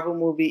a Marvel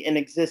movie in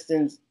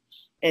existence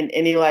in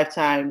any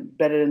lifetime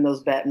better than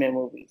those Batman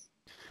movies.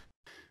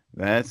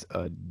 That's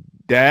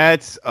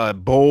a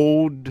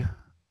bold,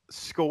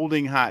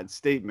 scolding hot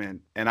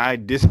statement, and I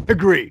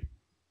disagree.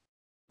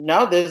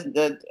 No, there's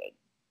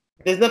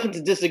nothing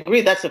to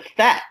disagree. That's a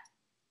fact.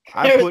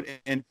 I put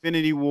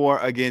Infinity War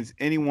against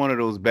any one of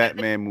those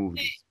Batman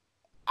movies.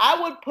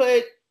 I would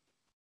put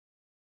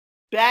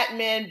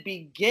Batman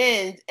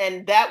Begins,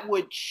 and that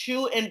would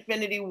chew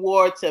Infinity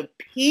War to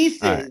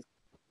pieces. Right.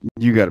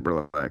 You got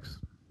to relax.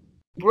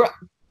 Bro,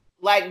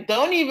 like,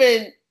 don't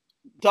even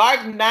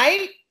Dark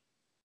Knight.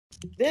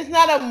 There's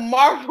not a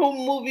Marvel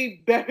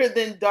movie better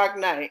than Dark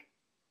Knight.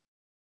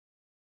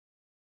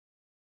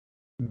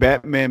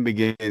 Batman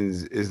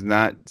Begins is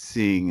not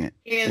seeing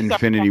Being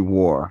Infinity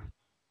War.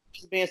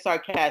 being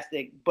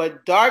sarcastic,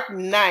 but Dark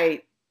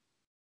Knight.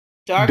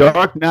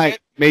 Dark Knight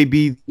may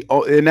be,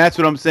 and that's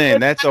what I'm saying.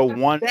 That's a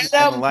once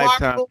in a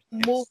lifetime Marvel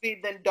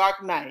movie than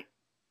Dark Knight.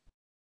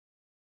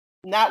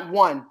 Not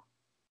one.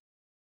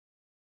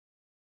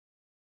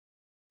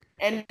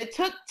 And it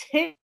took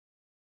 10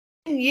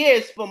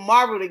 years for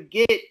Marvel to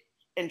get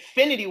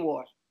Infinity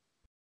War.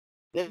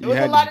 There was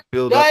a lot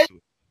of duds.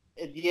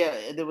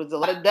 Yeah, there was a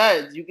lot of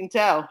duds. You can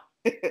tell.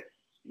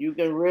 You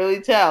can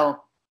really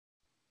tell.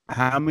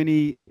 How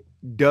many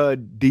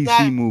dud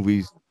DC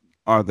movies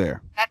are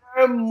there?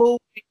 Better movie.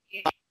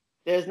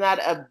 There's not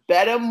a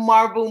better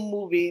Marvel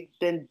movie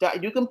than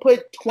you can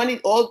put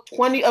all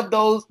 20 of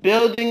those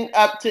building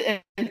up to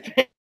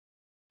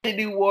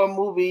Infinity War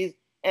movies,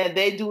 and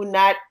they do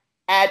not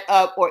add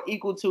up or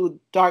equal to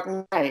Dark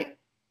Knight.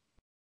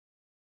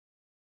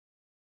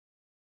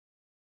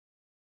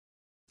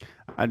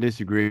 I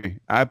disagree.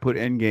 I put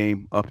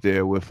Endgame up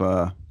there with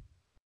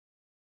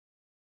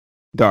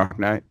Dark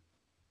Knight.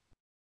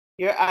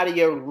 You're out of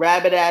your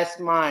rabbit ass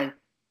mind.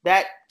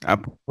 That I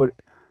put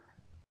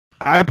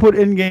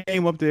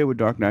Endgame up there with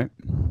Dark Knight.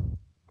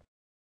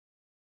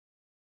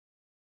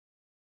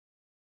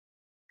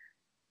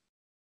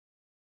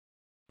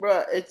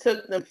 Bruh, it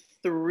took them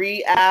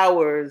 3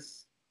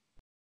 hours.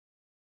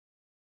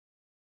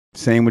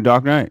 Same with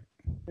Dark Knight.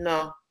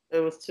 No, it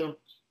was 2.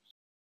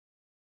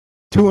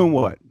 2 and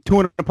what?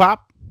 2 and a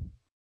pop?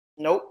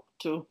 Nope,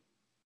 2.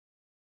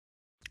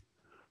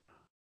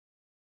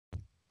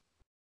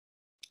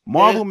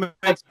 Marvel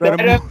makes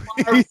better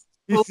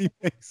movies.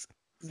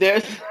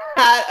 There's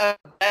not a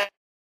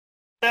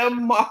better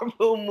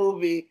Marvel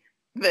movie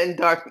than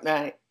Dark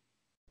Knight.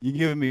 You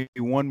giving me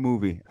one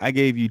movie. I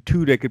gave you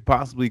 2 that could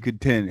possibly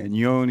contend, and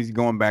you're only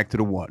going back to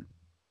the 1.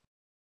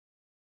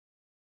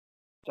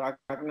 Dark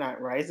Knight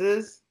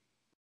Rises.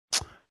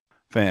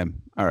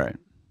 Fam. All right.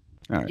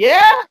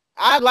 Yeah,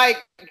 I like,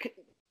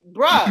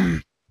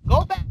 bruh,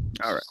 go back.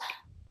 All right.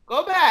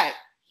 Go back.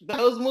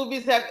 Those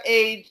movies have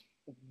aged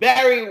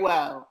very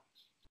well.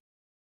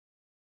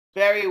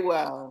 Very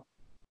well.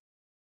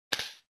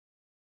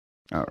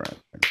 All right.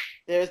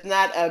 There's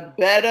not a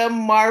better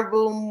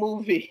Marvel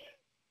movie.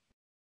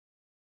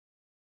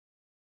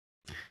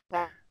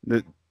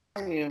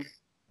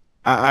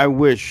 I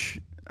wish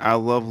our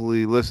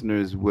lovely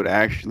listeners would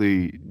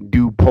actually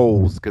do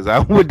polls, because I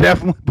would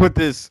definitely put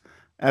this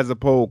as a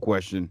poll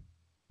question.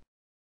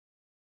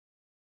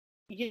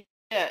 Yeah,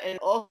 and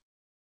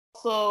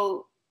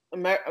also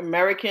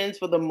Americans,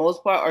 for the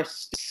most part, are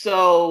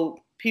so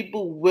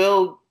people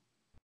will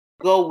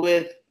go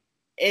with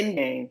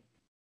Endgame.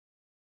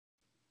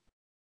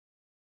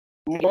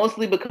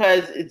 Mostly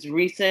because it's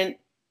recent.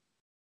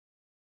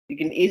 You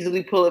can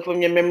easily pull it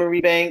from your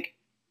memory bank.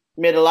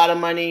 Made a lot of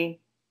money.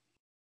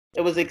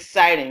 It was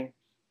exciting.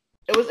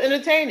 It was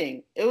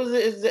entertaining.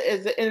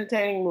 It's an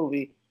entertaining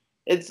movie.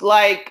 It's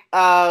like,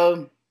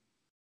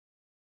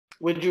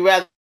 would you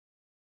rather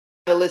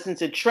listen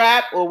to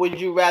Trap, or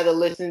would you rather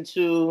listen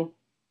to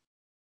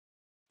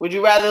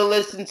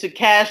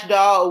Cash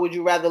Doll, or would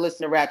you rather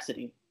listen to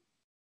Rhapsody?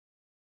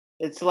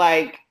 It's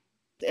like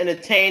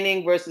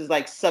entertaining versus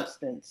like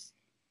substance.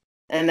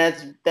 And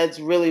that's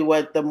really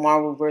what the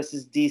Marvel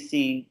versus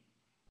DC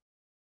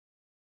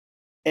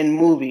in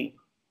movie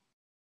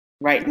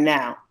right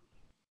now.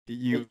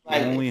 You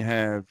only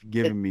have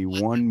given me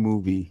one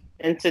movie.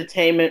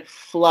 Entertainment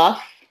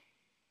fluff,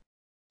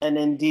 and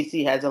then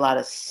DC has a lot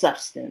of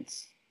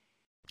substance.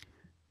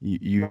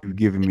 You've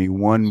given me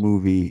one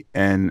movie,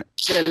 and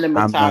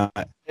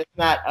It's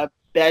not a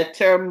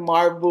better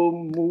Marvel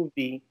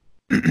movie.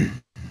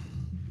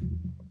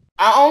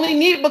 I only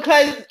need,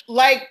 because,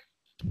 like,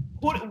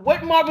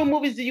 what Marvel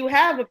movies do you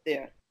have up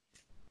there?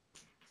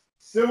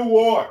 Civil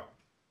War.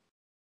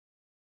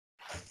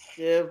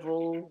 And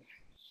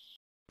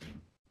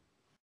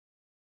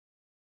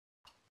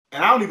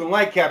I don't even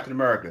like Captain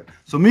America.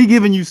 So me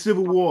giving you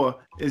Civil War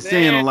is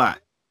saying a lot.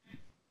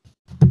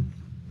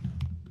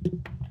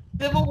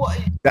 Civil War.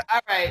 All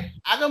right.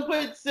 I can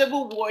put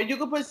Civil War. You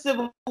can put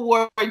Civil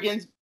War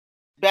against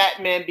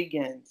Batman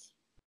Begins.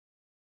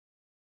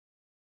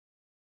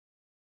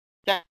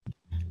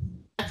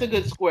 That's a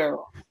good square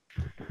off.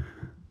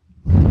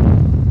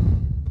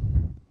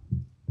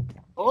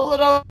 All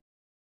of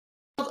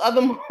those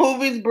other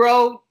movies,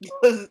 bro,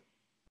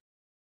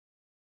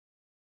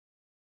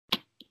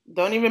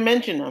 don't even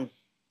mention them.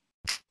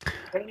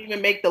 Don't even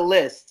make the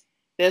list.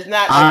 There's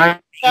not Iron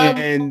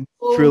Man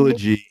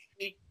trilogy.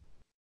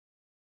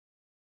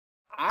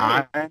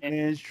 Iron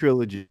Man's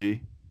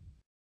trilogy.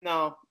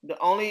 No,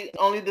 only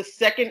the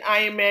second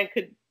Iron Man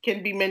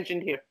can be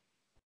mentioned here.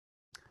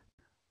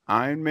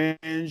 Iron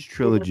Man's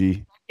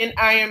trilogy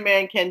Iron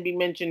Man can be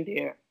mentioned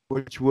here.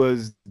 Which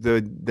was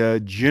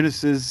the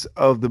genesis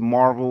of the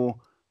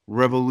Marvel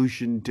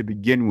revolution to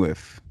begin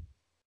with.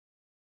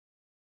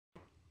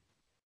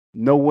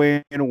 No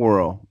way in the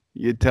world.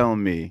 You're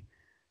telling me.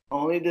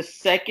 Only the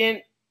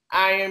second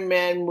Iron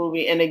Man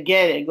movie. And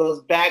again, it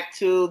goes back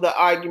to the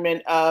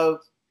argument of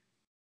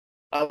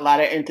a lot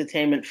of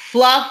entertainment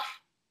fluff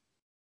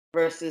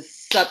versus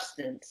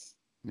substance.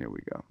 There we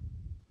go.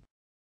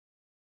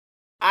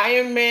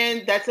 Iron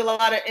Man, that's a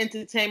lot of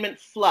entertainment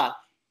fluff.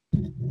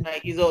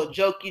 Like he's all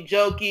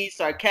jokey,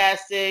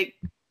 sarcastic.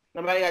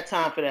 Nobody got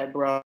time for that,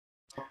 bro.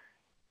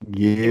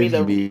 Give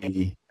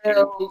me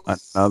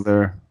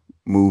another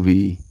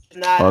movie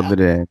other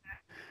than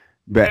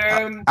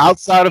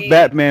outside of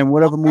Batman.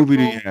 What other movie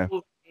do you have?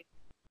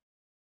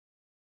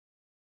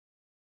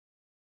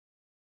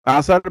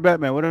 Outside of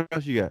Batman, what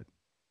else you got?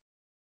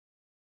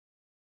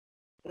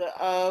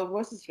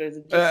 What's his face?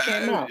 It just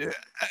came out.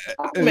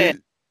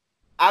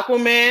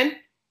 Aquaman,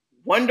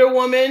 Wonder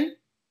Woman,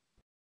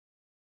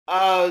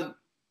 the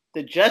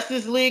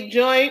Justice League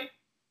joint.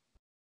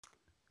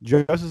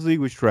 Justice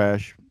League was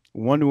trash.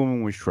 Wonder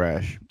Woman was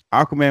trash.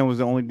 Aquaman was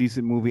the only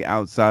decent movie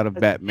outside of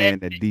Batman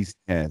that DC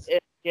has.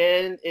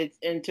 Again, it's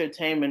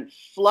entertainment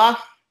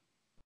fluff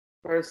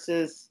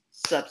versus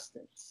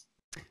substance.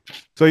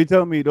 So you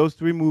telling me those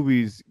three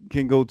movies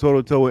can go toe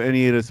to toe with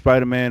any of the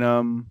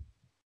Spider-Man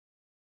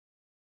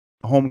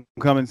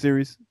Homecoming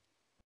series?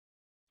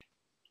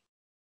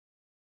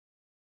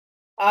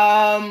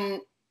 I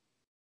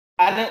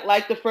didn't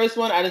like the first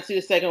one. I didn't see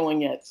the second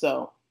one yet,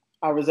 so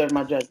I'll reserve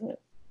my judgment.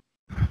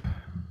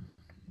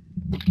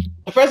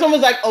 The first one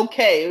was like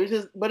okay, it was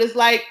just, but it's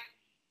like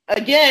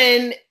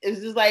again,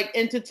 it's just like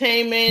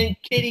entertainment,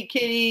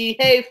 kitty.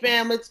 Hey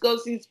fam, let's go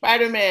see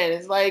Spider-Man.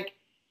 It's like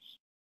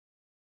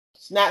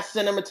it's not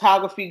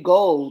cinematography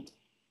gold.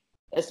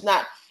 It's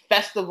not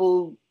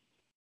festival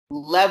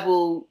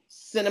level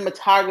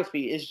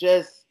cinematography. It's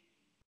just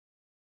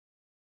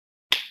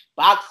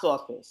box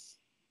office.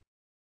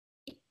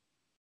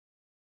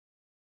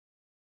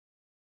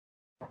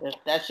 If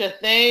that's your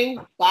thing,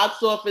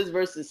 box office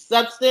versus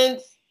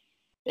substance.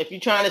 If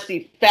you're trying to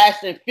see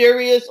Fast and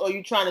Furious or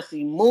you're trying to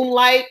see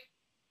Moonlight,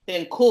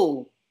 then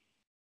cool.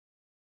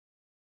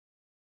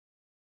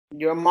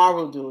 You're a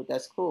Marvel dude.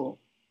 That's cool.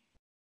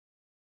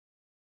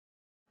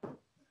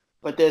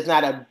 But there's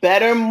not a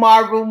better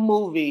Marvel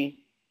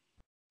movie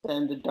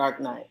than The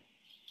Dark Knight.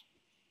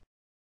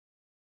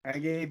 I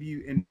gave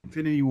you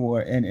Infinity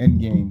War and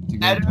Endgame to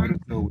go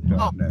toe-to-toe with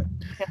Dark Knight.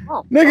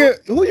 Oh.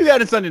 Nigga, who you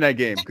got in Sunday night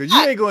game? Because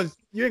you ain't going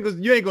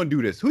to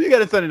do this. Who you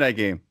got in Sunday night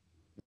game?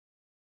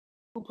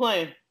 Who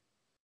playing?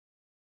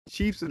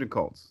 Chiefs or the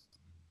Colts?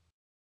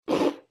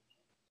 Do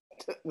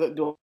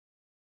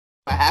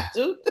I have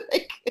to?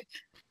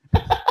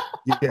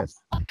 Yes.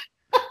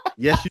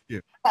 Yes, you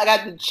do. I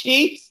got the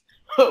Chiefs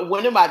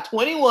winning by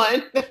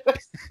 21.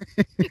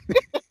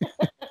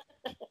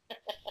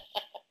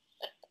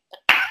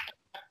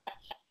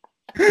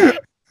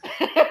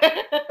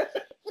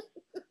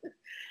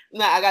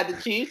 Nah, I got the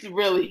Chiefs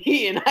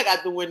really, and I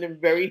got to win them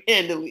very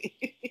handily.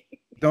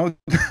 Don't.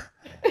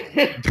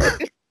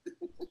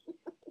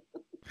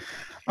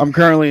 I'm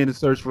currently in the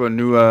search for a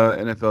new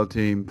NFL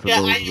team. For I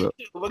am too,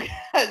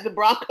 because the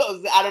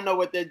Broncos, I don't know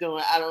what they're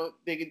doing. I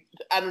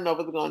don't know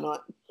what's going on.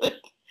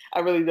 I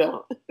really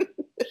don't.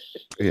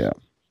 Yeah.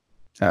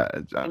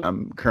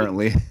 I'm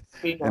currently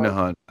in a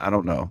hunt. I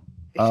don't know.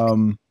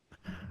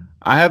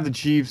 I have the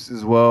Chiefs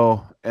as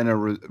well, and a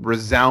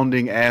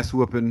resounding ass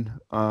whooping.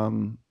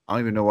 I don't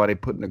even know why they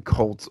putting the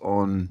Colts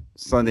on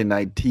Sunday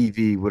night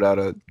TV without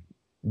a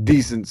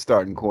decent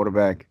starting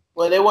quarterback.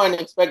 Well, they weren't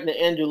expecting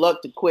Andrew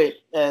Luck to quit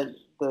at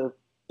the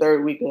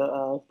third week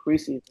of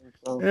preseason.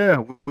 So.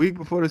 Yeah, week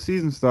before the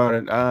season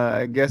started.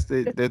 I guess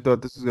they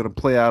thought this was going to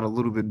play out a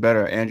little bit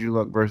better. Andrew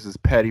Luck versus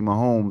Patty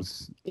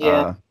Mahomes.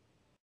 Yeah.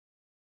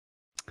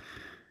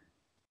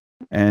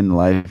 And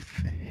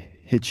life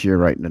hits you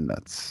right in the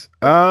nuts.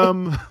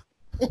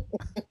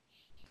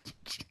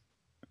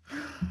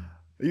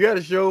 You got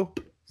a show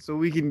so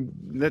we can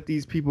let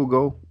these people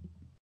go?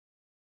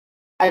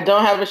 I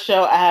don't have a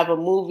show. I have a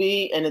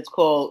movie, and it's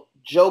called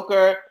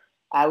Joker.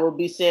 I will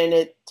be seeing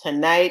it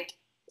tonight,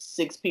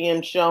 6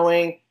 p.m.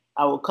 showing.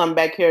 I will come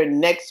back here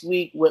next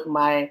week with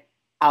my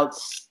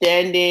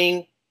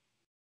outstanding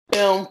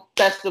film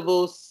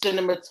festival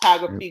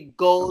cinematography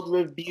gold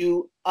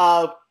review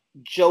of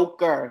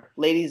Joker,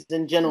 ladies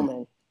and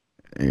gentlemen.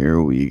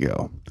 Here we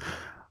go.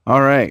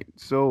 All right.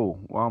 So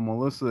while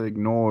Melissa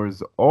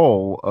ignores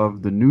all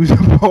of the news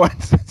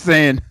reports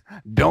saying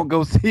don't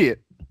go see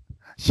it,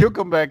 she'll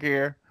come back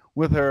here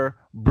with her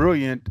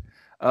brilliant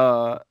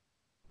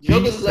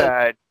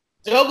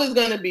Joker's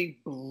going to be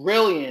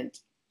brilliant.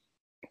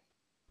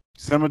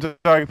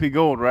 Cinematography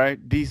gold,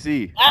 right?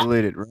 DC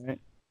related, right?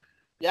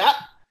 Yep.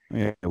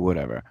 Yeah,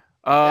 whatever.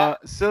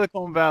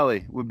 Silicon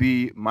Valley would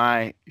be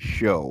my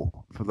show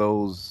for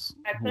those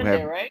who Sunday,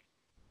 have... right?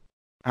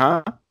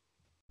 Huh?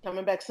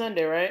 Coming back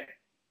Sunday, right?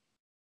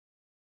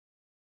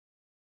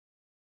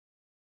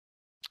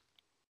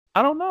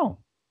 I don't know.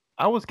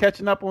 I was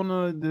catching up on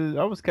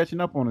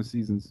the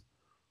seasons.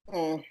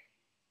 Yeah,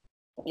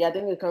 I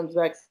think it comes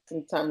back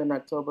sometime in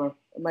October.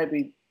 It might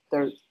be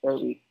third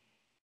week.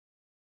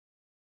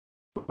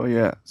 Oh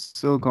yeah,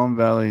 Silicon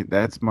Valley.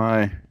 That's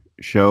my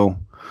show.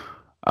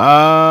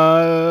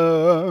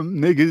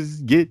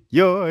 Niggas, get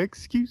your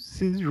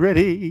excuses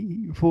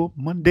ready for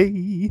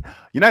Monday.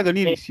 You're not gonna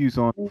need an excuse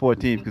on the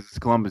 14th because it's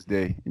Columbus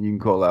Day, and you can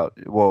call out.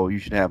 Well, you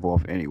should have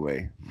off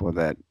anyway for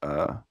that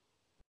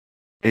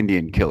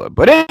Indian killer.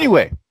 But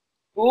anyway,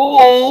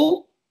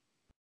 ooh,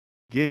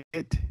 get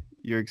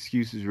your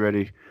excuses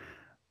ready.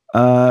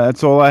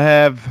 That's all I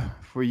have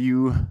for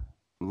you,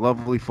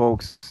 lovely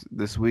folks,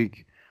 this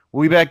week.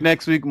 We'll be back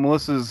next week.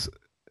 Melissa's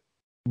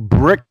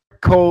brick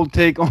cold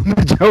take on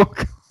the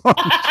joke.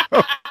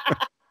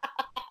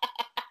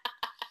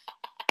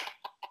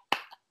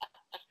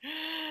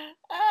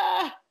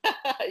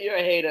 You're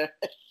a hater.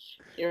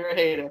 You're a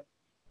hater.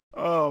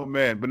 Oh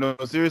man, but no,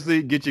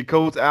 seriously, get your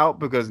coats out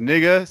because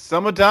nigga,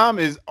 summertime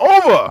is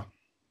over.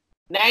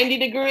 90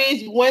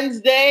 degrees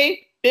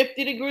Wednesday,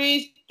 50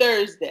 degrees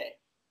Thursday.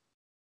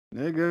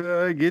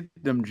 Nigga, get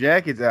them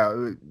jackets out.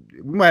 We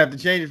might have to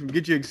change it from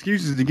get your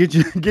excuses to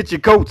get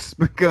your coats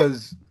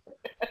because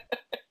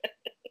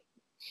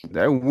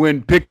that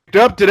wind picked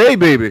up today,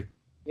 baby.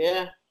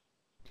 Yeah.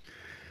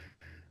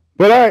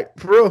 But all right,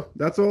 for real,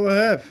 that's all I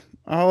have.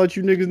 I'll let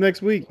you niggas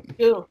next week.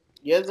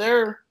 Yes,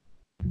 sir.